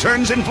Superman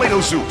Returns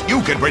inflato suit,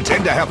 you can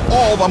pretend to have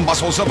all the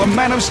muscles of a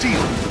Man of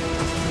Steel.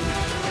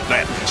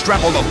 Then,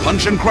 strap on the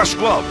punch and crush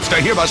gloves to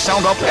hear the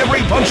sound of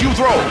every punch you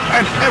throw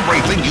and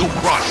everything you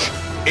crush.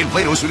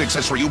 Inflato suit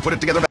accessory, you put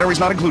it together, batteries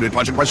not included,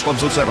 punch and crush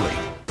gloves load separately.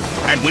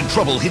 And when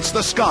trouble hits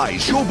the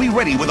skies, you'll be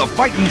ready with a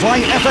Fight and Fly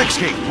FX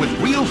cape with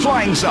real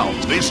flying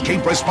sounds. This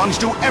cape responds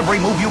to every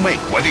move you make,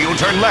 whether you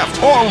turn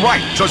left or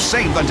right to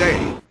save the day.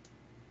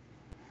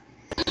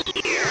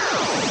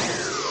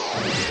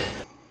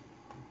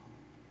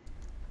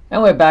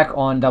 And we're back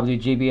on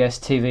WGBS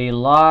TV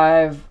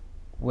Live,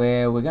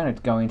 where we're going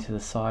to go into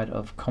the side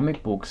of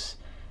comic books.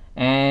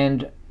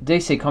 And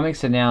DC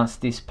Comics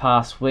announced this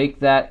past week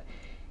that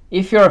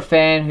if you're a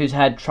fan who's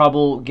had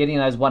trouble getting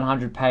those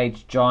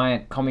 100-page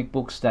giant comic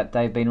books that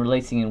they've been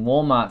releasing in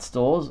Walmart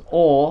stores,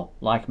 or,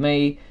 like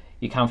me,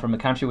 you come from a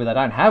country where they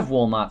don't have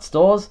Walmart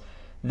stores,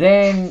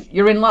 then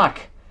you're in luck,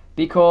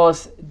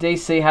 because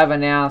DC have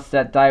announced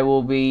that they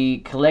will be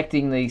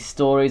collecting these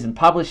stories and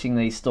publishing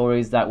these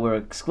stories that were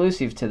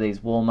exclusive to these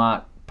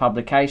Walmart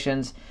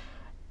publications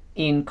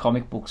in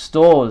comic book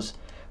stores.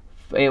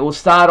 It will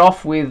start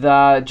off with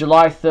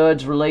July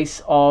 3rd's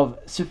release of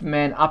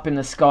Superman Up in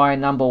the Sky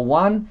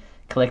 #1,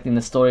 collecting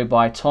the story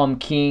by Tom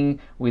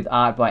King with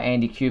art by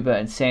Andy Kubert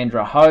and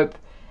Sandra Hope,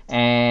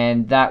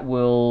 and that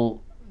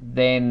will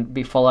then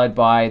be followed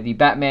by the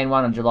Batman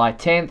one on July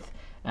 10th,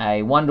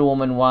 a Wonder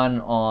Woman one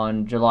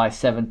on July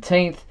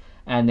 17th,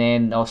 and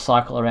then they'll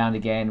cycle around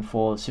again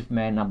for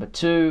Superman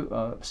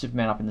 #2,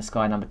 Superman Up in the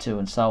Sky #2,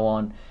 and so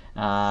on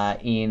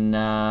in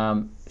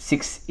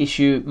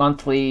 6-issue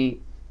monthly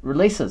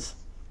releases.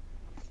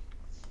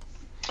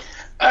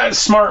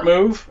 Smart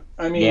move.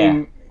 I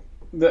mean,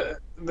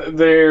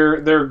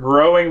 they're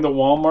growing the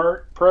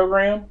Walmart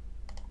program.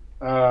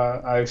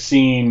 I've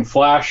seen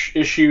Flash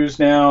issues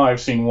now. I've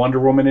seen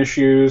Wonder Woman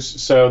issues.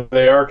 So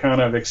they are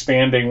kind of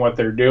expanding what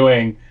they're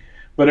doing.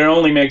 But it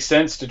only makes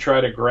sense to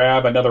try to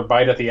grab another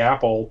bite at the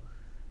apple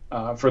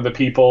for the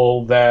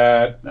people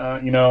that,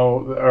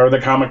 are the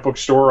comic book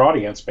store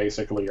audience,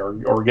 basically,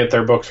 or get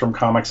their books from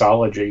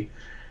Comixology.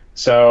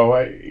 So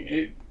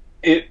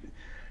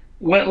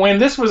when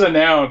this was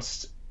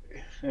announced,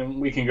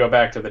 and we can go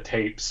back to the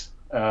tapes,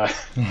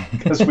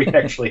 because we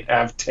actually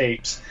have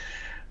tapes.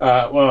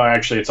 Well,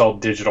 actually, it's all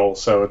digital,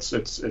 so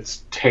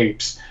it's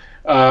tapes.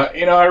 I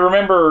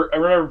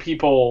remember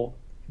people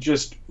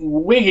just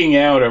wigging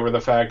out over the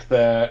fact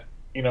that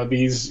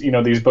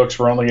these books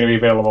were only going to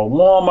be available in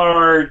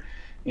Walmart,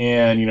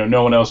 and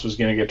no one else was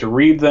going to get to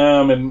read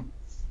them, and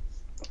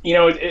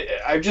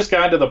I've just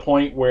gotten to the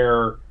point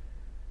where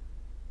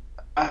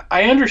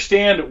I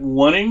understand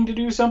wanting to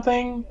do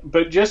something,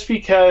 but just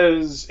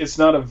because it's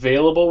not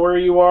available where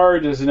you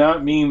are does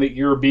not mean that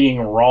you're being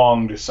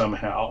wronged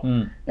somehow.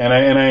 And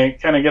I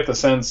kind of get the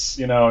sense,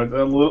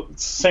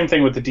 same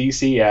thing with the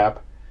DC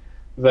app,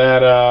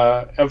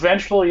 that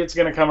eventually it's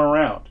going to come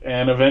around,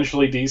 and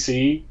eventually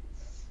DC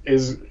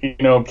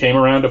came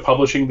around to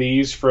publishing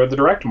these for the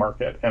direct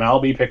market, and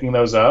I'll be picking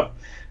those up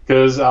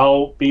because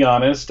I'll be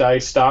honest, I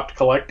stopped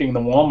collecting the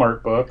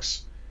Walmart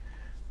books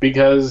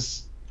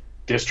because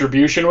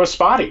distribution was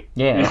spotty.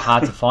 Yeah,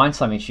 hard to find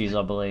some issues,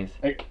 I believe.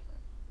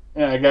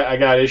 I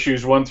got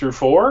issues 1 through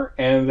 4,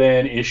 and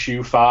then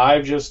issue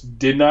 5 just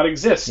did not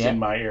exist in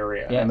my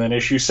area, and then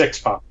issue 6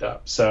 popped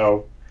up.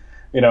 So,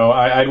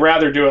 I'd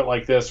rather do it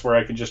like this, where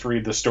I can just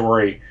read the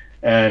story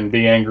and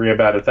be angry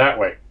about it that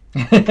way.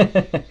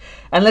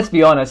 And let's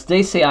be honest,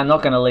 DC are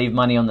not going to leave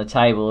money on the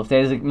table. If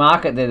there's a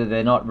market there that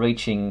they're not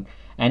reaching,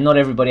 and not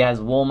everybody has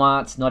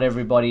Walmarts, not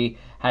everybody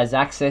has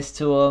access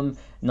to them,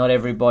 not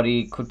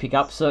everybody could pick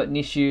up certain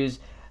issues,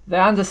 they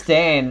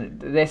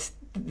understand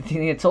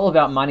it's all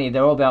about money.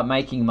 They're all about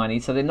making money,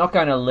 so they're not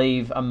going to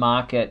leave a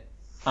market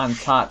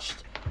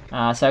untouched.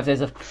 So if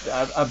there's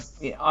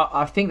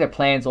I think their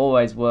plans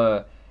always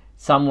were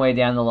somewhere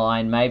down the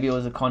line, maybe it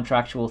was a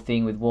contractual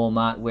thing with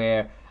Walmart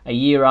where a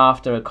year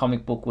after a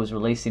comic book was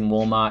released in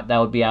Walmart, they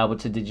would be able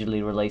to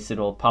digitally release it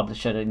or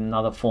publish it in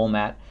another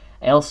format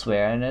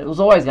elsewhere, and it was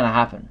always going to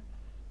happen.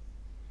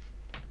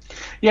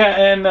 Yeah,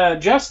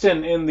 and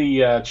Justin in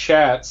the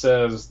chat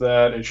says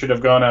that it should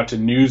have gone out to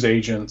news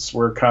agents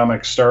where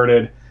comics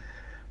started.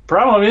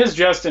 Problem is,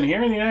 Justin,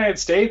 here in the United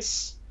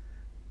States,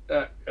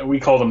 we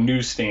call them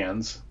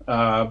newsstands,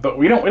 but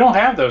we don't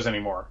have those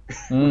anymore.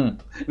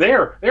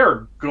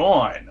 They're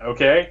gone.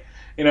 Okay,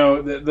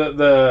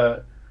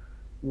 the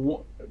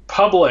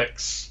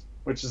Publix,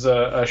 which is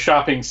a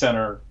shopping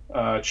center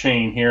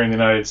chain here in the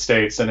United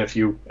States, and if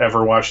you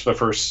ever watched the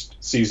first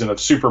season of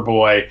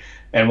Superboy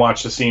and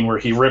watch the scene where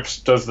he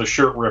does the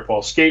shirt rip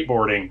while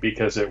skateboarding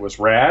because it was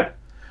rad.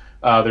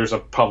 There's a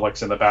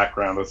Publix in the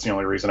background. That's the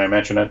only reason I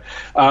mention it.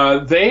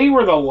 They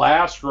were the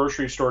last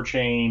grocery store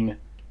chain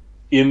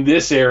in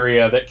this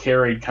area that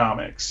carried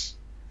comics.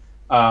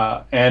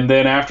 And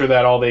then after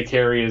that, all they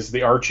carry is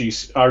the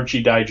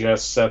Archie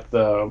digests at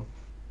the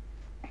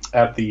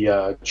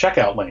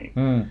checkout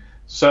lane.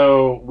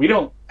 So we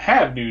don't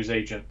have news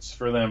agents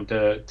for them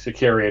to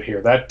carry it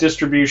here. That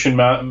distribution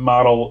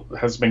model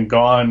has been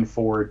gone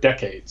for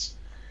decades.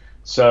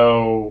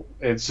 So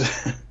it's,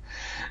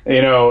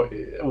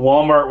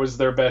 Walmart was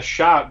their best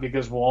shot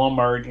because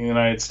Walmart in the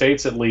United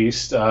States, at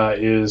least,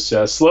 is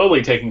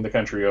slowly taking the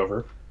country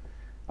over.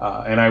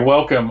 And I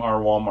welcome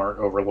our Walmart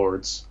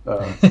overlords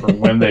for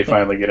when they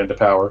finally get into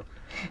power.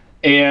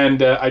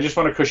 And I just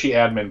want a cushy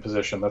admin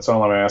position. That's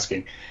all I'm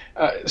asking.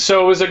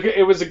 So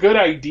it was a good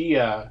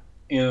idea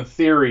in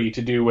theory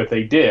to do what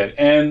they did.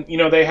 And, you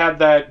know, they had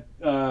that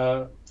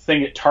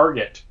thing at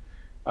Target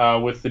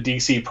with the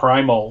DC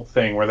Primal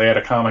thing where they had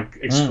a comic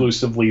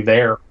exclusively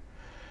there.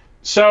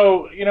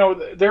 So, you know,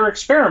 they're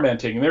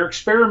experimenting. They're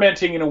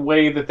experimenting in a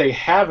way that they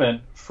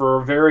haven't for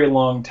a very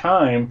long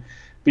time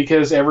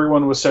because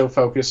everyone was so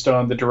focused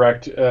on the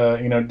direct,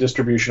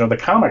 distribution of the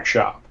comic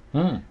shop.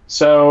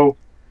 So,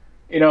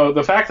 you know,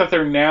 the fact that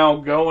they're now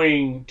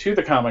going to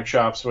the comic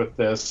shops with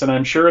this, and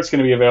I'm sure it's going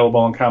to be available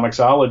on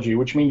Comixology,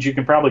 which means you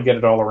can probably get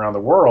it all around the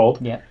world.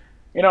 Yeah.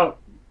 You know,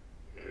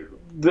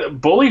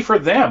 bully for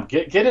them.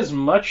 Get as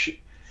much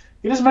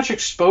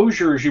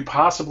exposure as you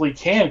possibly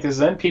can, because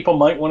then people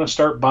might want to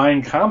start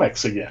buying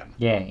comics again.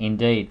 Yeah,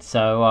 indeed.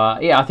 So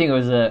I think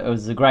it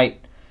was a great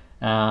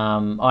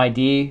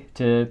idea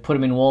to put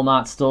them in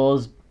Walmart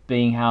stores,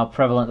 being how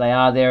prevalent they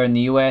are there in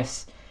the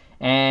US.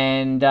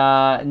 And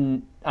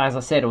as I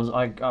said,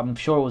 I'm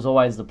sure it was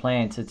always the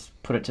plan to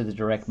put it to the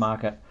direct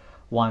market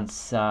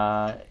once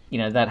that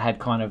had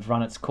kind of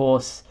run its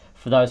course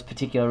for those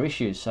particular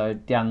issues. So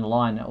down the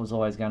line, it was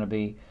always going to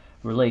be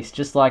released,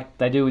 just like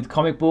they do with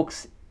comic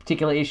books.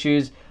 Particular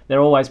issues, they're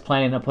always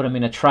planning to put them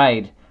in a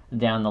trade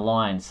down the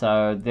line.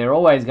 So they're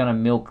always going to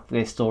milk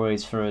their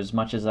stories for as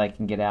much as they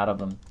can get out of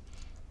them.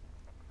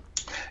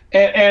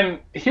 And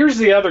here's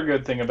the other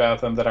good thing about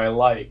them that I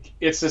like.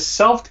 It's a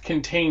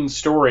self-contained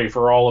story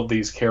for all of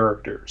these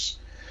characters.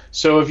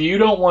 So if you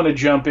don't want to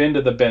jump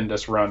into the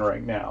Bendis run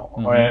right now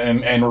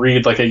and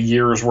read like a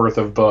year's worth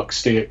of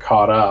books to get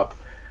caught up,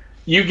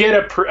 you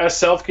get a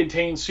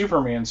self-contained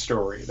Superman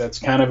story that's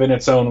kind of in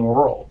its own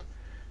world.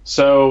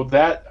 So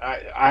that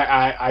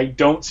I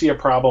don't see a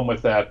problem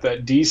with that.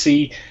 That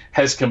DC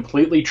has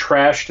completely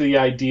trashed the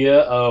idea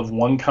of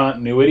one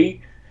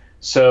continuity.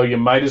 So you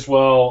might as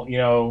well,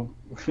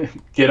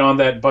 get on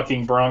that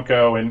bucking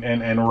bronco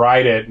and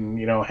ride it and,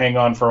 hang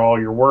on for all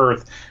you're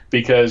worth,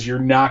 because you're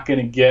not going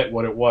to get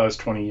what it was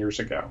 20 years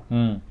ago.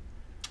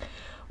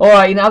 All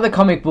right, in other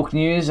comic book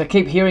news, I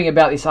keep hearing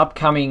about this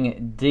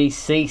upcoming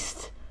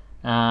Deceased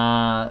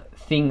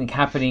thing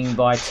happening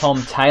by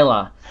Tom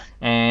Taylor.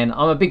 And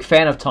I'm a big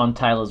fan of Tom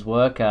Taylor's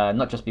work,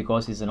 not just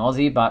because he's an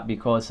Aussie, but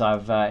because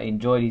I've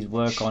enjoyed his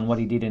work on what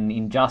he did in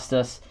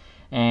Injustice.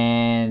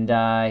 And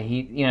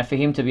for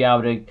him to be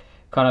able to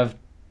kind of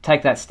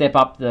take that step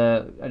up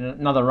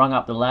another rung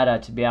up the ladder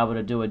to be able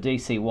to do a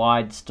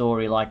DC-wide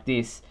story like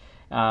this,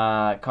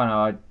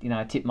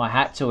 tip my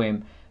hat to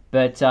him.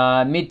 But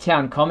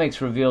Midtown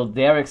Comics revealed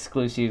their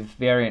exclusive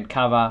variant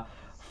cover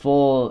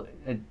for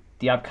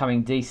the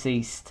upcoming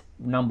Deceased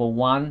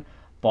 #1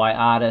 by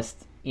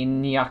artist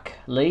Inyuk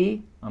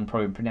Lee. I'm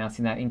probably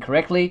pronouncing that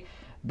incorrectly,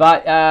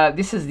 but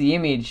this is the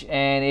image,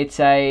 and it's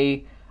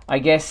a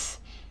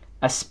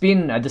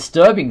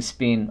disturbing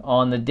spin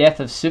on the Death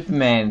of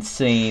Superman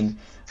scene,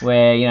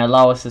 where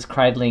Lois is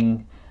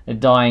cradling a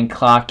dying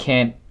Clark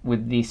Kent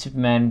with the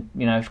Superman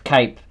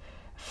cape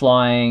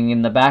flying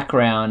in the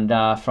background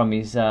from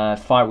his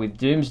fight with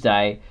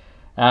Doomsday.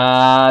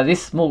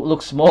 This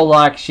looks more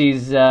like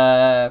she's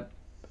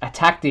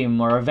attacked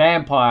him, or a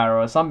vampire,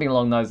 or something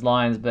along those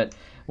lines, but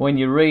when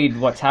you read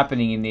what's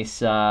happening in this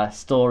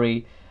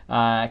story,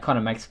 it kind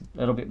of makes a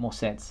little bit more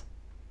sense.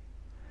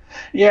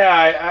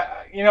 Yeah,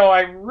 I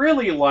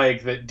really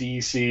like that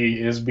DC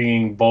is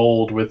being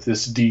bold with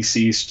this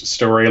Deceased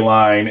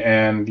storyline,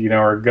 and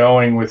are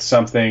going with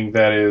something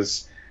that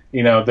is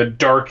the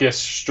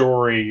darkest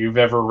story you've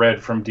ever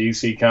read from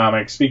DC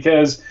Comics,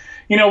 because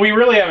we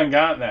really haven't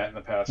gotten that in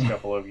the past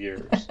couple of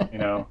years.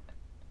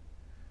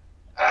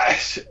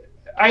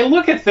 I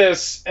look at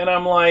this and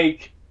I'm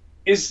like,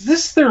 is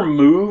this their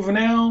move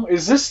now?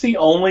 Is this the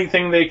only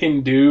thing they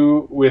can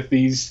do with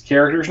these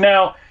characters?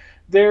 Now,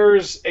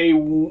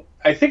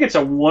 I think it's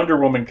a Wonder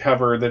Woman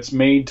cover that's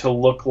made to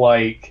look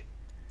like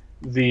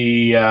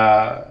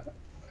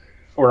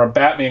or a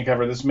Batman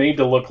cover that's made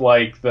to look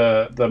like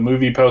the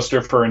movie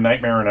poster for A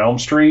Nightmare on Elm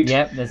Street.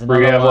 Yep, there's another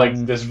where you have one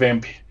like this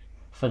vampire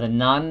for The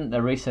Nun,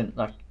 the recent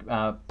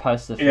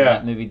poster for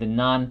that movie, The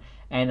Nun,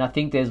 and I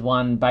think there's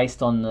one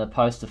based on the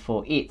poster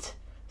for It.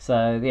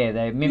 So yeah,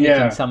 they're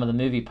mimicking some of the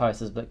movie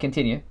posters, but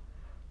continue.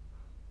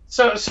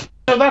 So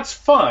that's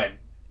fine.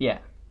 Yeah.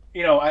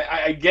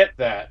 I get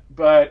that,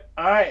 but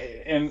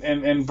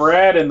and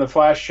Brad in the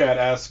Flash chat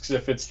asks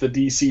if it's the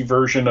DC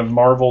version of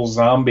Marvel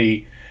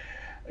Zombie.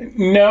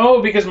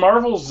 No, because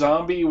Marvel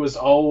Zombie was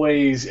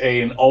always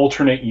an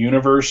alternate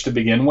universe to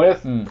begin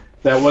with.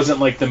 That wasn't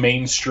like the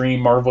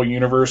mainstream Marvel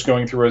universe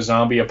going through a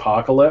zombie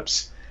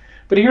apocalypse.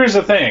 But here's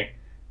the thing.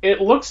 It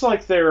looks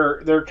like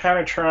they're kind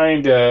of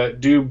trying to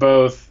do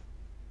both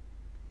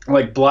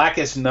like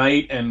Blackest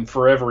Night and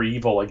Forever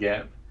Evil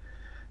again.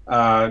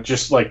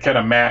 Just like kind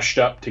of mashed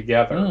up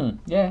together.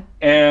 Yeah.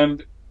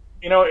 And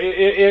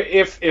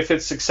if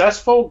it's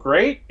successful,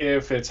 great.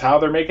 If it's how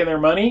they're making their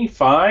money,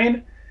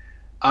 fine.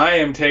 I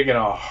am taking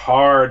a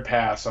hard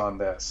pass on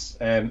this,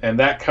 and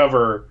that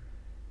cover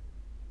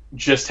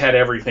just had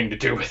everything to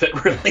do with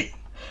it, really.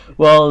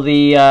 Well,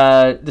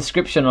 the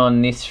description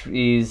on this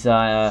is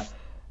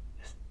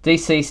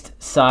deceased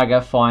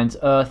saga finds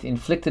Earth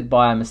inflicted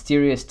by a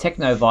mysterious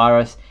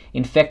technovirus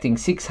infecting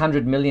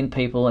 600 million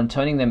people and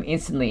turning them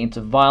instantly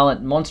into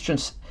violent,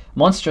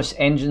 monstrous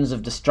engines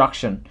of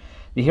destruction.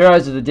 The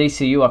heroes of the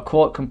DCU are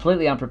caught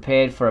completely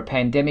unprepared for a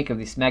pandemic of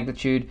this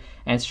magnitude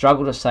and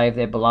struggle to save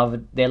their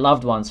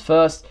loved ones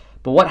first.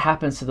 But what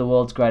happens to the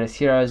world's greatest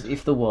heroes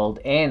if the world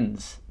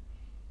ends?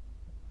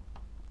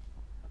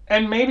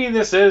 And maybe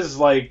this is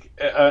like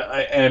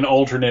an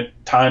alternate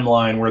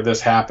timeline where this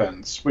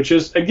happens, which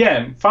is,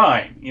 again,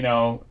 fine. You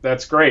know,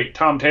 that's great.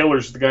 Tom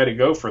Taylor's the guy to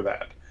go for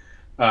that,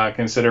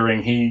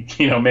 considering he,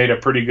 made a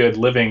pretty good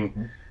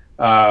living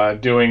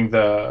doing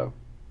the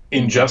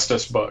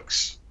Injustice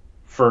books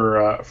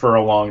for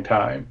a long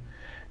time.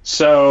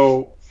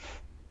 So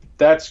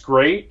that's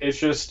great. It's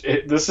just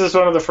this is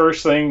one of the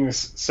first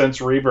things since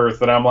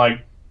Rebirth that I'm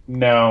like,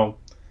 no.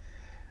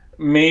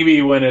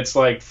 Maybe when it's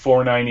like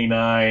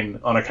 $4.99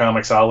 on a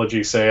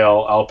Comixology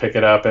sale, I'll pick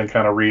it up and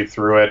kind of read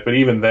through it. But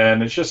even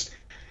then, it's just,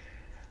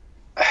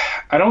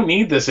 I don't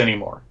need this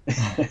anymore.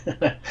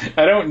 I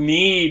don't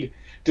need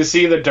to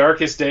see the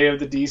darkest day of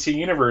the DC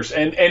universe.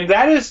 And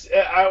that is,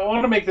 I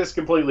want to make this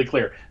completely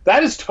clear.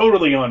 That is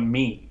totally on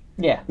me.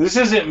 Yeah. This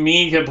isn't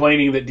me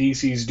complaining that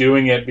DC's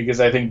doing it because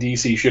I think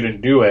DC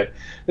shouldn't do it.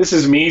 This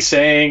is me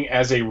saying,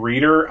 as a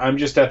reader, I'm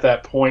just at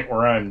that point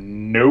where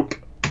I'm nope.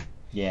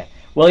 Yeah.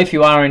 Well, if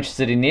you are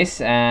interested in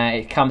this,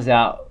 it comes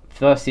out,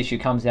 first issue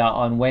comes out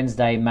on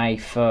Wednesday, May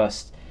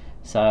 1st,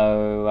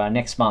 so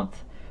next month.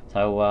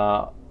 So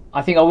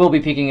I think I will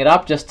be picking it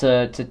up just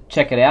to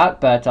check it out,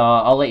 but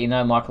I'll let you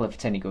know, Michael, if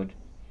it's any good.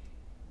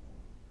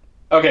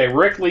 Okay,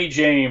 Rick Lee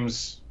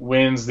James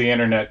wins the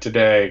internet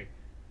today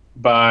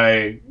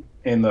by,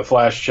 in the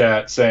Flash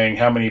chat, saying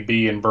how many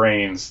B in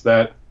brains.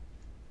 That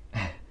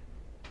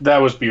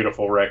was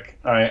beautiful, Rick.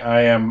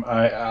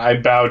 I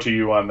bow to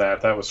you on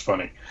that. That was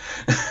funny.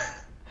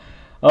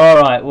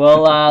 Alright,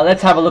 well,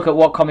 let's have a look at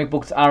what comic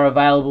books are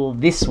available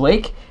this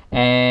week.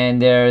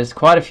 And there's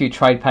quite a few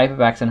trade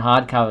paperbacks and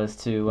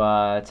hardcovers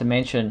to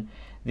mention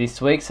this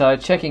week. So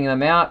checking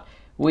them out,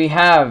 we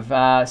have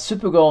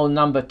Supergirl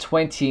number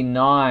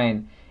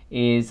 29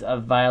 is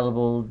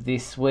available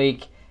this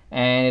week.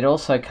 And it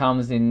also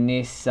comes in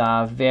this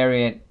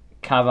variant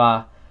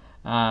cover,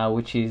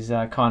 which is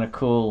kind of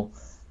cool.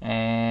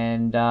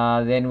 And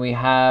then we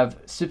have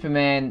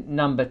Superman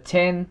number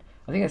 10.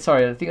 I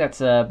think that's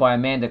by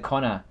Amanda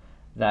Connor,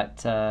 that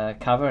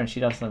cover, and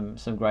she does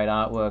some great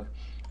artwork.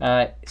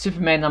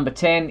 Superman number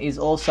 10 is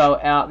also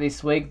out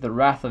this week, The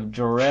Wrath of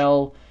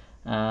Jor-El,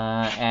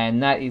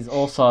 and that is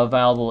also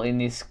available in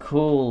this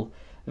cool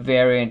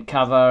variant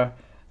cover,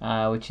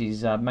 which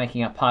is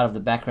making up part of the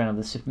background of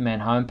the Superman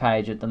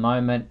homepage at the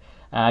moment.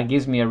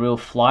 Gives me a real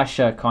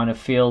Fleischer kind of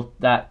feel,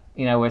 that,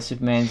 where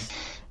Superman's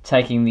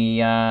taking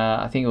the,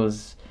 I think it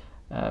was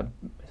 $1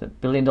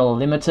 Billion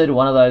Limited,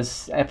 one of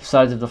those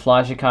episodes of the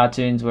Fleischer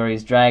cartoons where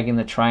he's dragging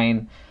the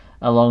train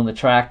along the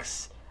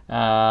tracks.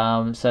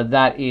 So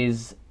that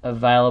is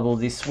available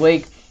this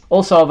week.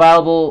 Also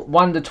available,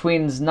 Wonder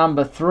Twins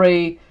number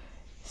 3.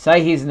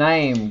 Say his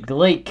name,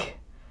 Gleek.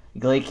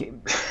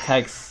 Gleek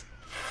takes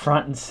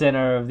front and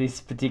center of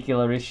this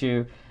particular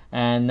issue,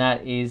 and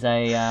that is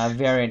a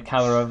variant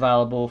cover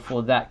available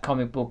for that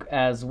comic book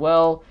as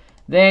well.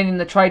 Then in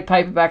the trade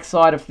paperback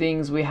side of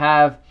things, we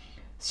have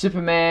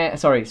Super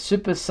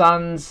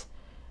Sons,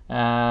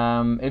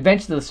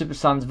 Adventures of the Super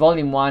Sons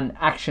Volume 1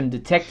 Action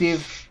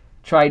Detective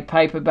trade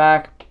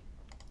paperback.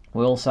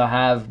 We also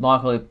have,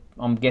 Michael,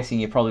 I'm guessing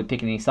you're probably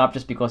picking this up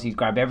just because he's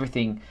grabbed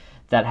everything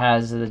that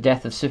has the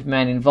death of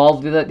Superman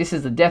involved with it. This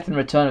is the Death and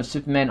Return of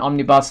Superman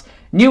Omnibus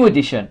New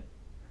Edition.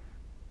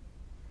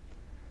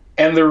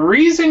 And the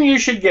reason you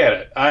should get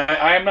it,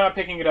 I am not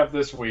picking it up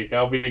this week.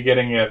 I'll be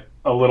getting it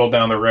a little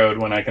down the road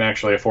when I can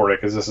actually afford it,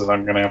 because this is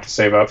I'm going to have to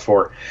save up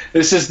for.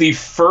 This is the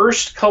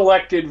first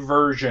collected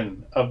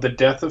version of the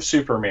Death of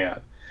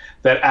Superman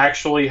that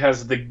actually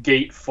has the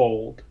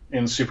gatefold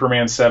in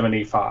Superman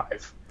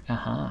 75.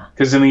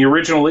 Because in the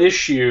original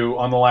issue,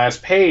 on the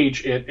last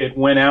page, it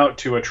went out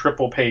to a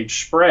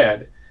triple-page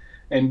spread.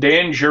 And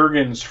Dan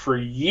Jurgens, for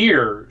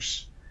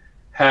years,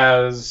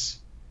 has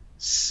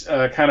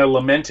kind of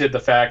lamented the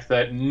fact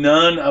that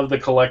none of the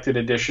collected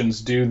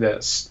editions do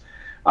this.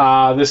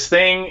 This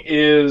thing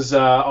is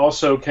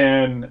also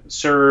can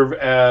serve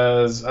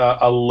as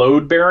a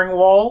load-bearing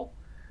wall.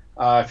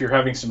 If you're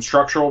having some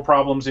structural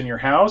problems in your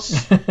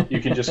house,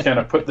 you can just kind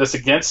of put this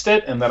against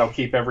it, and that'll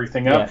keep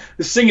everything up. Yeah.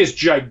 This thing is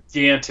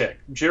gigantic.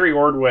 Jerry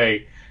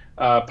Ordway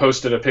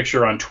posted a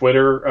picture on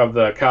Twitter of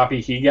the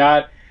copy he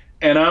got,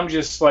 and I'm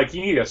just like,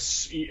 you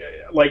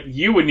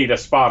would need a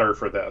spotter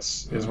for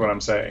this, is what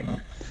I'm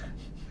saying.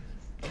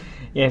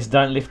 Yes,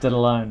 don't lift it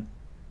alone.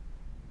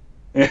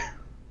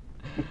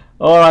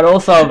 All right,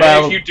 also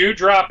available. And if you do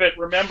drop it,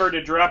 remember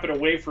to drop it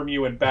away from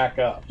you and back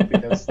up,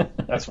 because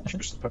that's what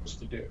you're supposed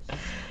to do.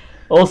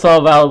 Also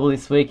available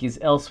this week is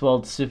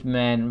Elseworld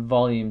Superman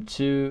Volume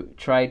 2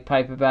 trade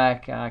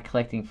paperback,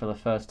 collecting for the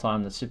first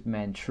time the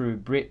Superman True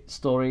Brit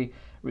story,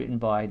 written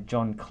by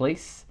John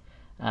Cleese.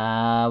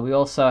 We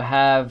also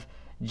have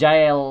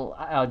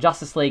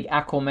Justice League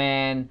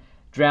Aquaman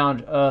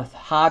Drowned Earth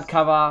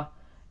hardcover.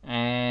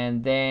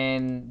 And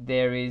then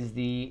there is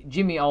the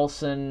Jimmy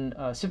Olsen,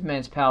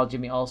 Superman's Pal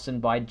Jimmy Olsen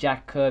by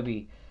Jack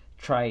Kirby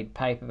trade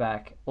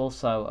paperback,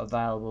 also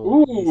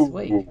available this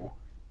week.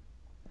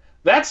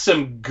 That's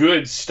some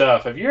good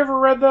stuff. Have you ever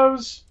read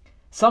those?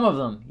 Some of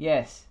them,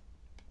 yes.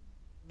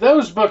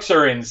 Those books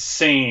are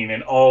insane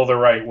in all the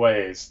right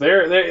ways.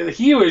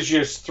 He was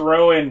just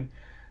throwing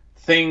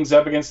things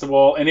up against the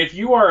wall. And if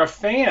you are a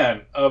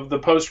fan of the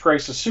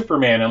post-crisis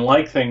Superman and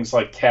like things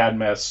like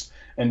Cadmus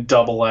and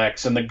Double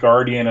X and the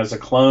Guardian as a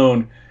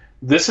clone,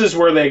 this is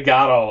where they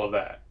got all of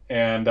that.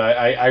 And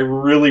I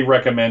really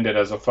recommend it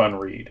as a fun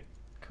read.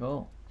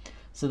 Cool.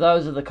 So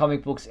those are the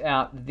comic books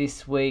out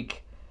this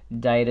week,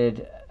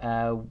 dated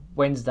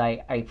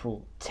Wednesday,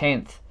 April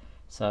 10th.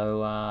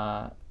 So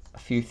a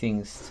few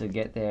things to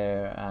get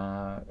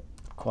there,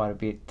 quite a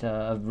bit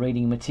of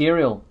reading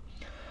material.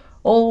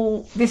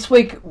 This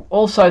week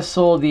also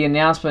saw the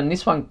announcement, and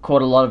this one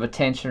caught a lot of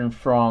attention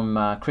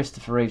from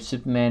Christopher Reeve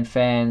Superman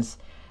fans,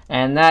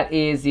 and that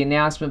is the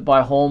announcement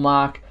by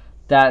Hallmark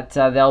that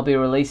they'll be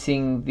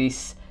releasing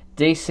this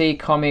DC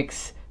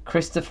Comics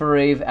Christopher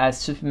Reeve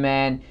as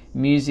Superman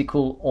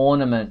musical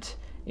ornament.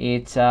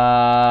 You'll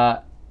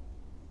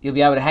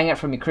be able to hang it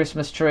from your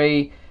Christmas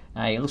tree.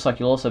 It looks like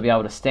you'll also be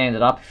able to stand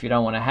it up if you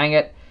don't want to hang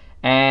it.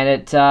 And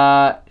it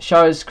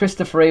shows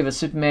Christopher Reeve as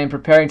Superman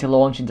preparing to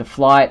launch into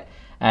flight,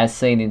 as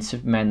seen in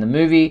Superman the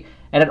movie.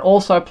 And it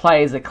also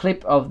plays a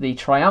clip of the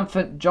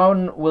triumphant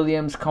John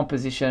Williams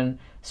composition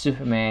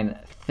Superman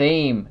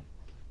theme,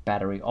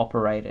 battery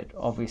operated,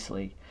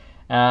 obviously.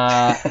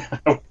 I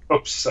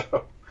hope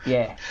so.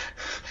 Yeah.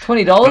 I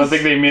 $20. don't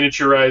think they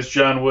miniaturized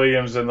John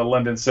Williams and the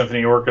London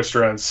Symphony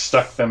Orchestra and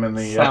stuck them in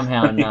the...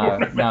 Somehow, no.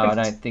 No, I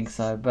don't think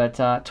so. But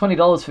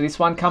 $20 for this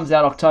one. Comes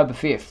out October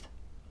 5th.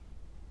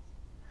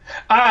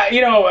 I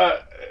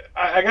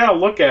got to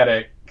look at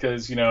it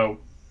because,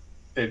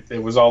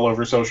 it was all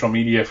over social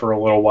media for a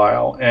little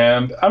while.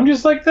 And I'm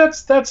just like,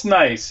 that's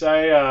nice.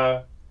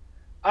 I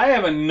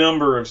have a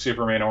number of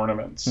Superman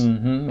ornaments.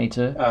 Mm-hmm, me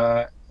too.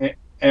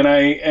 And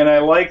I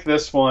like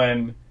this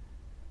one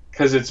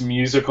because it's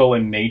musical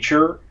in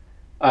nature.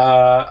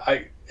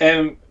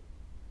 And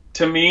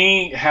to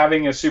me,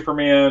 having a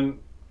Superman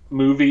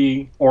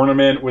movie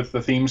ornament with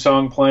the theme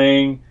song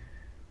playing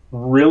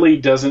really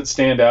doesn't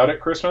stand out at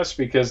Christmas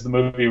because the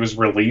movie was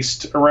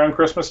released around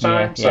Christmas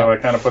time. So I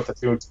kind of put the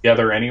two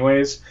together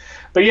anyways.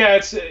 But yeah,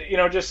 it's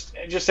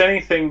just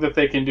anything that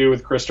they can do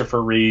with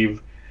Christopher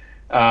Reeve.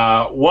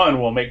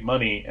 One, will make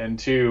money, and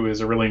two,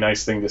 is a really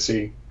nice thing to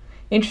see.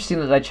 Interesting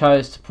that they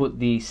chose to put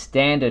the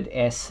standard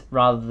S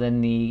rather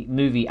than the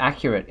movie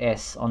accurate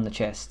S on the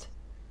chest.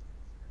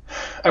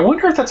 I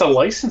wonder if that's a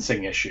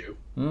licensing issue.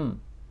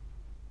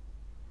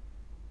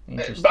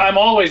 Interesting. I'm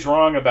always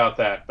wrong about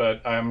that,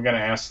 but I'm going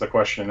to ask the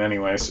question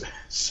anyways.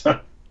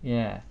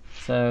 Yeah,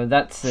 so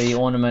that's the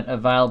ornament,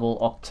 available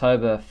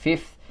October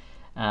 5th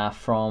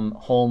from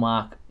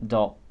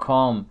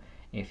Hallmark.com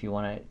if you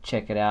want to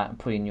check it out and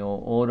put in your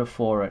order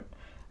for it.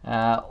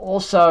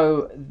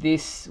 Also,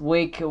 this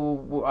week I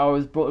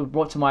was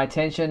brought to my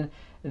attention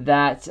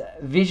that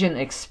Vision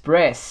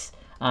Express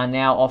are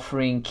now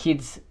offering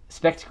kids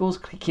spectacles,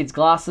 kids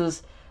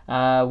glasses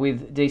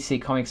with DC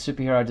Comics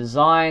superhero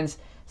designs.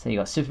 So you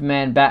got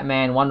Superman,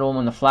 Batman, Wonder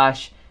Woman, The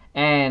Flash,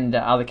 and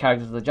other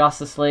characters of the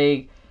Justice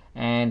League.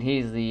 And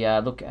here's the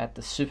look at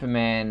the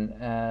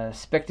Superman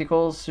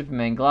spectacles,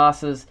 Superman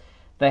glasses.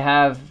 They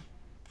have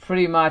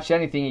pretty much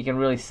anything you can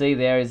really see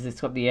there. It's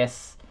got the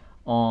S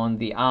on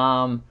the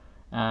arm.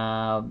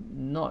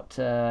 Not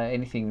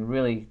anything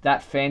really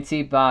that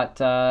fancy, but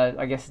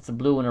I guess it's a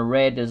blue and a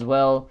red as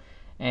well.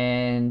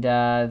 And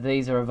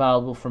these are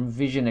available from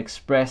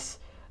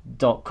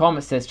visionexpress.com.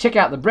 It says, check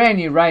out the brand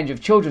new range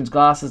of children's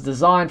glasses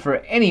designed for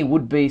any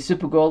would-be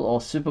Supergirl or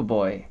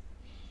Superboy.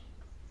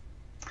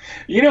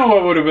 You know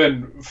what would have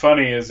been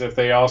funny is if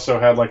they also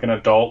had like an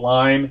adult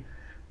line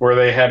where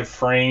they had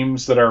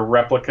frames that are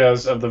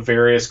replicas of the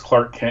various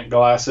Clark Kent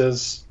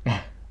glasses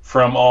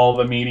from all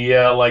the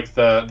media, like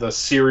the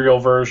serial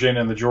version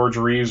and the George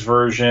Reeves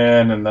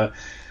version, and the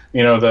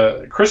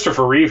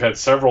Christopher Reeve had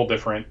several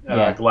different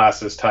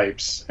glasses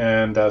types,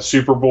 and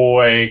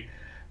Superboy.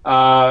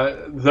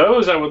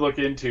 Those I would look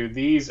into.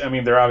 These, I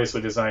mean, they're obviously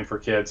designed for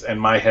kids,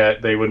 and my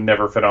head, they would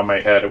never fit on my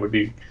head. It would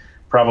be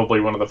probably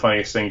one of the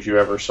funniest things you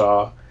ever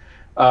saw.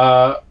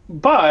 But,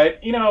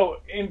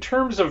 in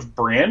terms of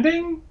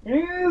branding,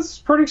 it's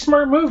a pretty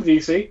smart move,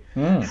 DC.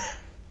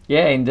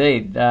 Yeah,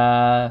 indeed.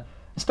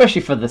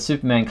 Especially for the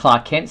Superman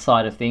Clark Kent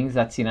side of things.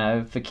 That's,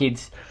 for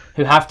kids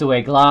who have to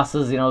wear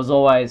glasses. It was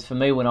always, for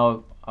me, when I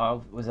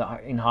was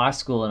in high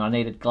school and I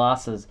needed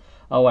glasses,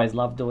 I always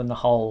loved doing the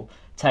whole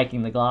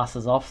taking the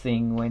glasses off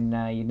thing when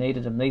you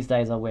needed them. These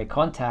days I wear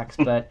contacts,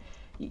 but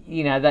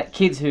that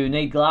kids who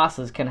need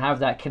glasses can have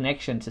that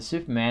connection to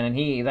Superman, and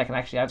they can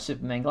actually have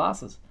Superman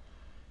glasses.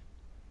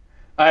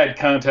 I had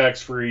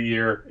contacts for a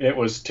year. It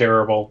was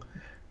terrible.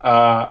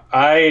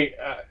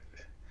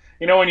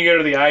 You know when you go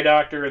to the eye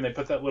doctor and they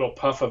put that little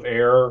puff of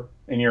air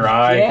in your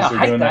eye because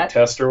they're doing that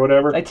test or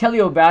whatever? They tell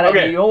you about it,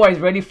 and you're always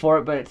ready for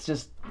it, but it's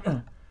just...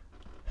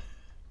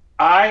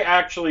 I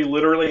actually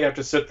literally have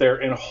to sit there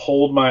and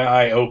hold my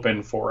eye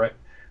open for it.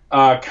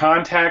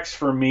 Contacts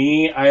for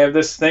me, I have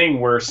this thing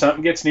where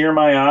something gets near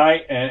my eye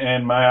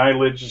and my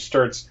eyelid just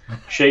starts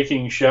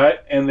shaking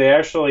shut, and they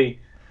actually...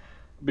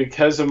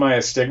 because of my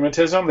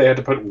astigmatism, they had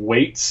to put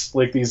weights,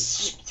 like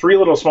these 3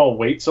 little small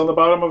weights on the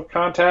bottom of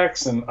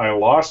contacts, and I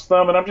lost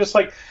them. And I'm just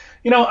like,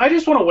 I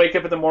just want to wake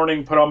up in the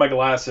morning, put on my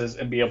glasses,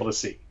 and be able to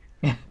see.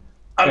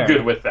 I'm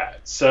good with that.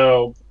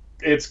 So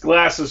it's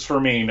glasses for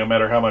me, no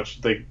matter how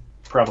much they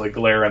probably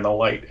glare in the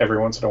light every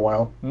once in a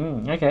while.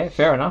 Okay,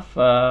 fair enough.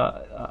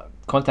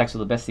 Contacts were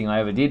the best thing I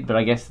ever did, but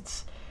I guess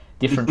it's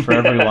different for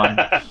everyone.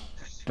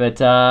 But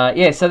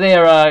yeah, so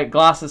there are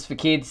glasses for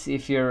kids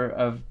if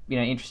you're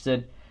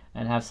interested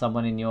and have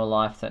someone in your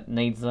life that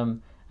needs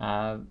them.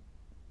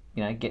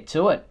 Get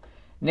to it.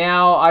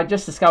 Now, I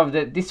just discovered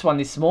that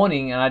this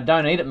morning, and I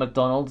don't eat at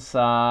McDonald's.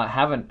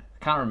 Can't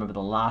remember the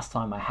last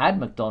time I had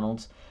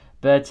McDonald's,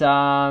 but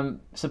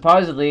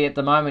supposedly at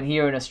the moment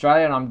here in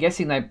Australia, and I'm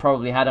guessing they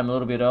probably had them a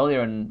little bit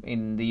earlier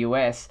in the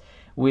US,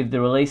 with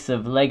the release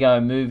of Lego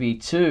Movie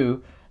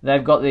 2,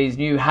 they've got these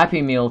new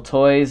Happy Meal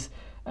toys,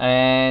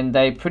 and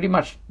they pretty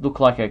much look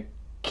like a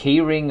key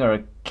ring or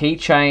a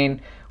keychain,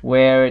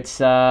 where it's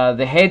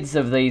the heads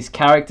of these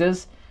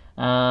characters,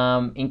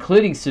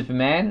 including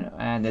Superman,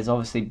 and there's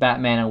obviously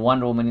Batman and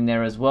Wonder Woman in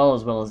there as well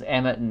as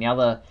Emmett and the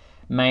other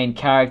main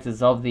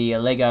characters of the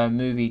Lego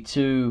Movie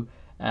 2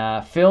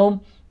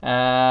 film.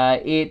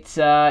 It is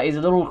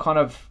a little kind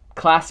of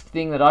clasp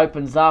thing that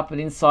opens up, and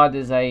inside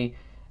there's a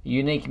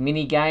unique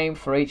mini game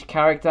for each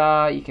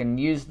character. You can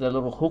use the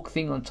little hook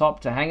thing on top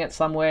to hang it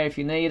somewhere if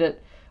you need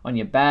it, on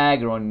your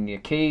bag or on your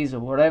keys or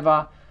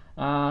whatever.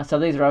 So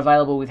these are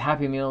available with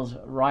Happy Meals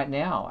right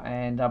now,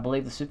 and I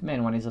believe the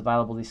Superman one is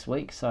available this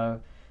week,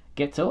 so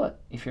get to it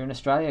if you're in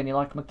Australia and you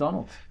like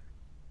McDonald's.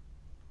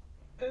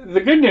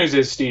 The good news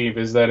is, Steve,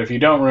 is that if you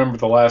don't remember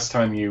the last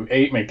time you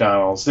ate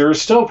McDonald's, there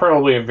is still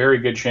probably a very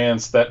good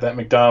chance that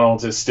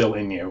McDonald's is still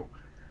in you,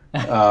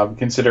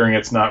 considering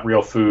it's not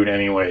real food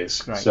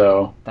anyways. Great.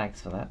 So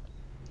thanks for that.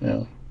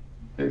 Yeah.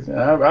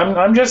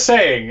 I'm just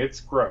saying, it's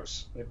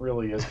gross. It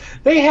really is.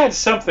 They had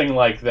something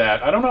like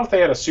that. I don't know if they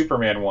had a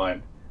Superman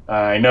one.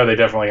 I know they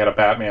definitely had a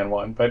Batman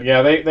one, but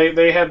yeah,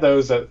 they had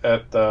those at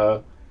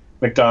the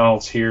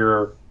McDonald's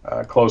here,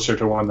 closer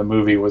to when the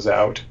movie was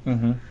out.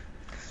 Mm-hmm.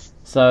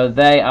 So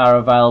they are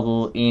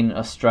available in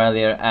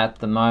Australia at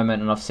the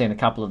moment, and I've seen a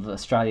couple of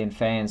Australian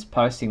fans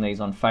posting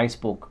these on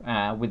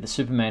Facebook with the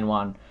Superman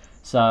one.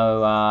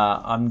 So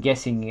I'm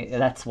guessing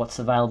that's what's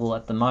available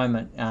at the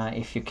moment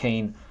if you're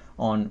keen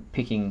on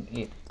picking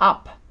it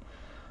up.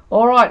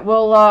 All right,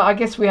 well, I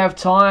guess we have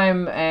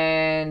time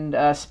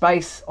and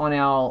space on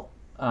our...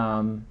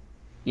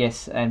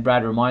 yes, and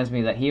Brad reminds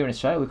me that here in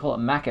Australia we call it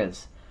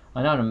Macca's.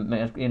 I know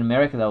in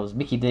America that was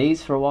Mickey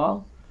D's for a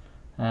while,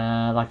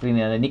 like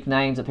the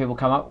nicknames that people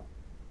come up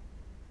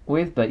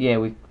with. But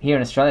yeah, here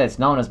in Australia it's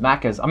known as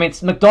Macca's. I mean,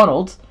 it's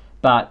McDonald's,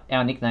 but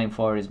our nickname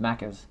for it is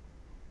Macca's.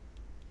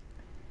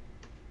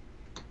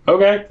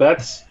 Okay,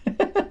 that's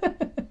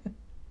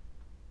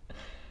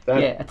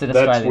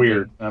that's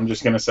weird. thing. I'm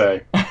just gonna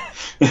say.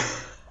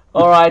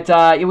 All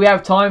right, we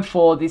have time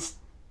for this.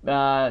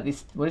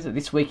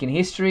 This week in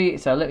history.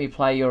 So let me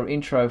play your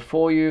intro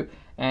for you,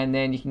 and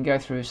then you can go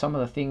through some of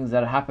the things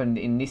that happened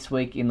in this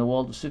week in the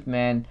world of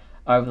Superman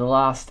over the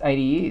last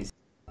 80 years.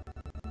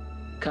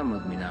 Come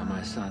with me now,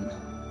 my son,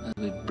 as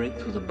we break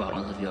through the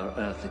bonds of your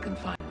earthly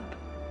confinement,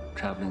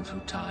 traveling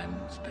through time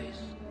and space.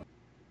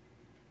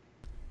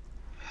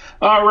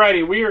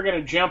 Alrighty, we are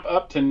going to jump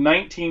up to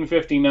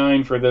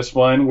 1959 for this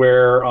one,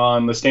 where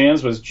on the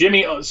stands was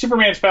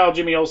Superman's pal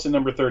Jimmy Olsen,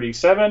 number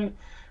 37,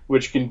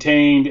 which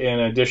contained, in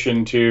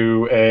addition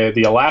to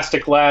the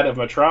Elastic Lad of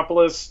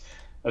Metropolis,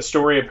 a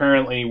story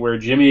apparently where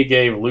Jimmy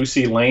gave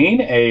Lucy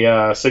Lane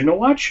a signal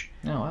watch.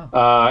 Oh,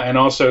 wow. And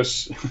also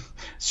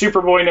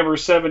Superboy number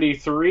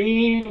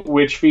 73,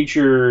 which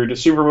featured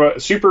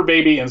Super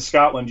Baby in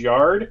Scotland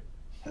Yard,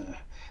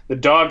 the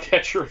dog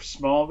catcher of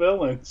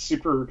Smallville, and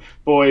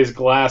Superboy's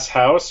glass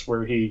house,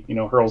 where he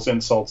hurls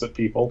insults at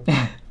people,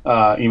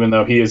 even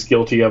though he is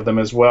guilty of them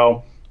as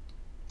well.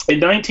 In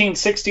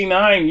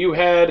 1969, you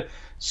had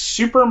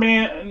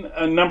Superman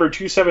number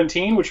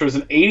 217, which was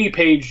an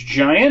 80-page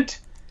giant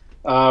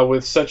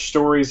with such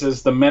stories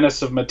as The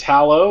Menace of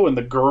Metallo and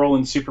The Girl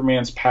in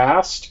Superman's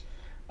Past.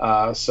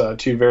 So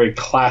two very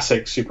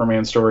classic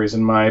Superman stories,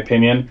 in my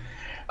opinion.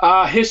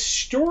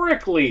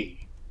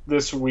 Historically,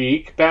 this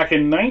week, back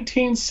in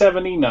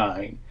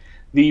 1979,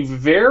 the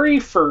very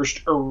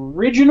first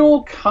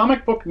original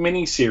comic book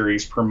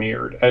miniseries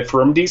premiered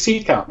from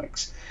DC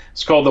Comics.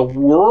 It's called The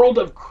World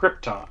of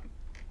Krypton.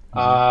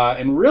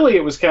 And really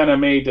it was kind of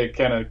made to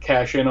kind of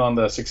cash in on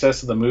the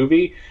success of the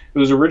movie. It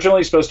was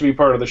originally supposed to be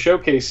part of the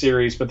Showcase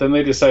series, but then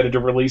they decided to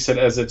release it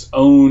as its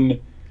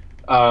own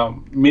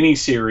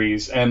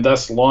miniseries, and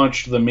thus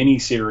launched the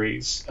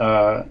miniseries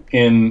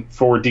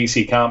for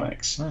DC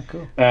Comics. Oh,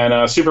 cool.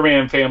 And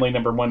Superman Family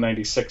number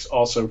 196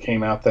 also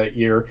came out that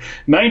year.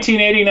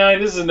 1989,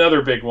 this is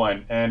another big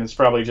one, and it's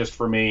probably just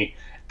for me.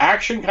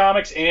 Action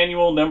Comics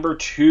Annual number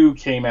 2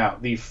 came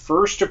out. The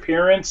first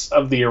appearance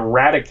of the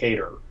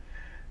Eradicator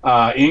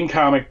in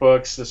comic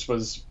books. This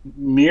was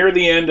near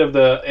the end of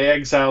the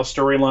Exile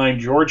storyline.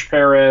 George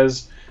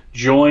Perez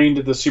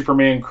joined the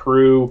Superman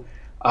crew.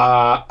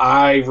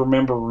 I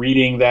remember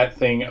reading that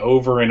thing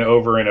over and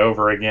over and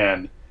over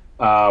again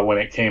when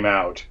it came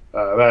out.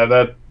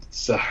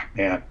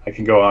 Man, I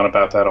can go on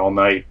about that all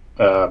night,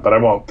 but I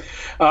won't.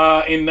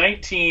 In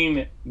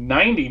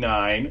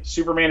 1999,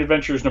 Superman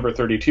Adventures number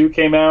 32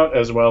 came out,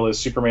 as well as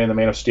Superman the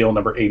Man of Steel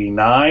number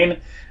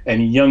 89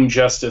 and Young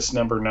Justice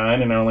number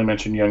 9. And I only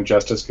mentioned Young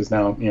Justice because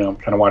now I'm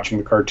kind of watching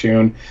the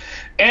cartoon.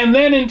 And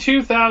then in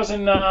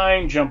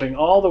 2009, jumping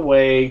all the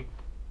way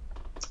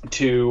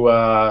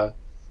to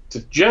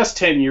just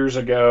 10 years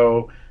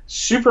ago,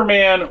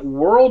 Superman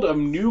World of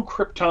New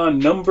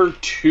Krypton number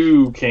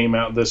 2 came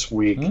out this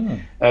week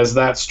as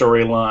that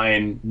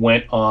storyline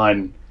went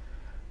on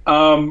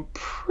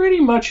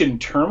pretty much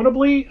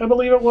interminably, I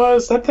believe it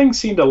was. That thing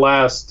seemed to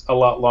last a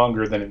lot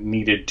longer than it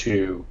needed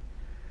to.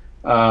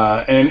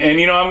 And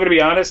I'm going to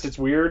be honest, it's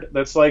weird.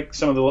 That's like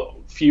some of the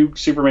few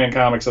Superman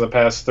comics of the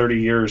past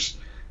 30 years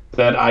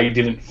that I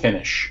didn't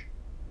finish.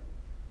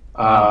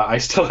 I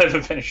still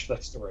haven't finished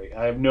that story.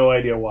 I have no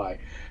idea why.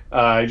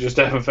 I just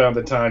haven't found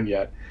the time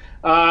yet.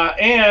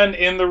 And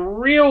in the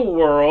real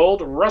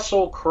world,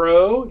 Russell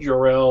Crowe,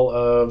 Jor-El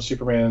of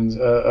Superman's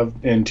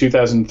in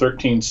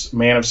 2013's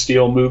Man of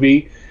Steel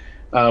movie,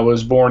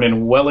 was born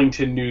in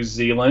Wellington, New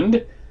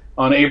Zealand.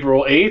 On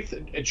April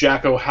 8th,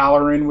 Jack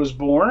O'Halloran was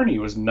born. He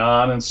was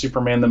Non in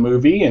Superman the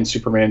movie and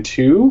Superman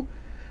 2.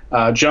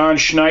 John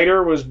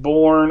Schneider was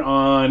born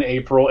on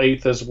April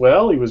 8th as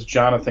well. He was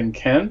Jonathan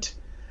Kent.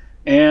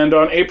 And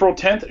on April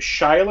 10th,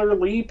 Schuyler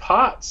Lee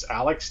Potts,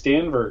 Alex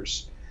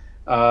Danvers,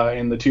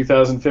 in the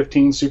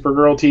 2015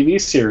 Supergirl TV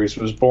series,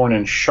 was born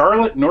in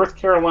Charlotte, North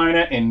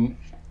Carolina in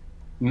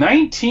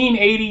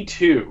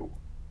 1982.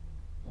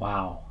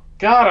 Wow.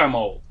 God, I'm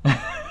old.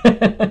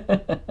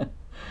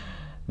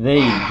 There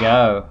you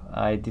go.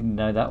 I didn't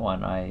know that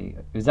one.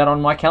 Was that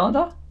on my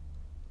calendar?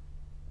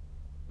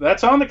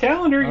 That's on the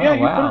calendar. Yeah, you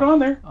put it on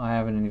there. I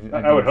haven't.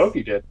 I would hope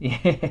you did.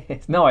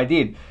 Yes. No, I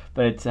did.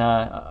 But it's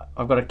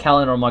I've got a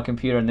calendar on my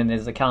computer, and then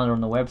there's a calendar on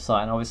the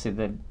website, and obviously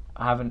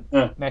I haven't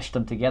meshed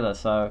them together.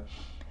 So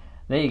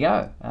there you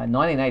go.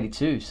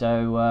 1982.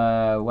 So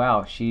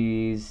wow,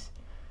 she's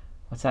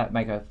what's that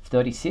make her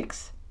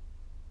 36?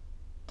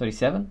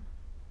 37?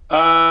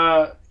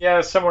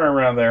 Yeah, somewhere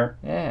around there.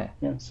 Yeah,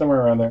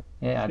 somewhere around there.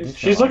 Yeah,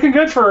 she's looking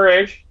good for her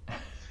age.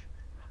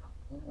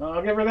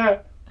 I'll give her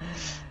that.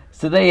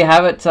 So there you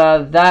have it.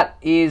 That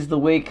is the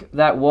week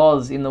that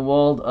was in the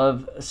world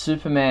of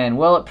Superman.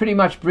 Well, it pretty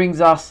much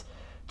brings us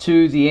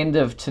to the end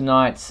of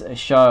tonight's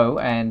show,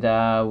 and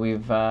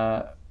we've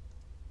had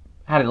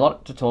a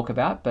lot to talk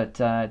about, but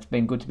it's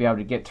been good to be able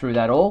to get through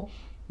that all.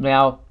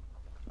 Now,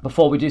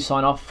 before we do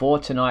sign off for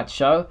tonight's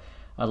show,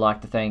 I'd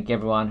like to thank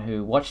everyone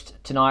who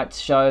watched tonight's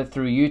show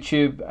through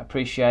YouTube. I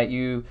appreciate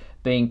you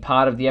being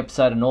part of the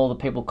episode and all the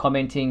people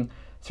commenting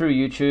through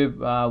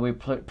YouTube. We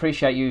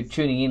appreciate you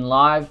tuning in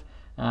live.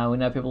 We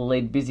know people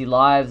lead busy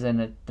lives,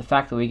 and the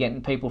fact that we're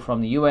getting people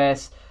from the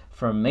US,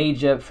 from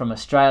Egypt, from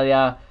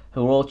Australia,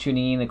 who are all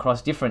tuning in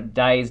across different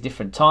days,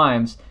 different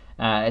times,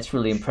 it's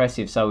really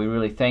impressive. So we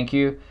really thank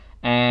you.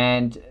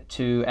 And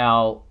to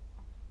our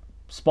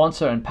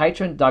sponsor and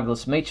patron,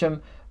 Douglas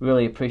Meacham,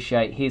 really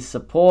appreciate his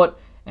support.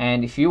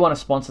 And if you want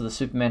to sponsor the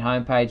Superman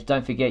homepage,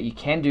 don't forget you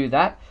can do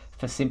that.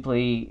 You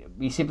simply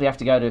have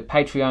to go to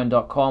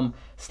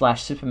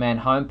patreon.com/Superman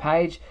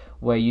homepage,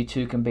 where you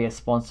too can be a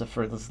sponsor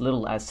for as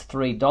little as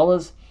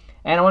 $3.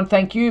 And I want to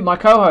thank you, my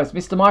co-host,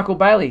 Mr. Michael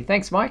Bailey.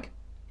 Thanks, Mike.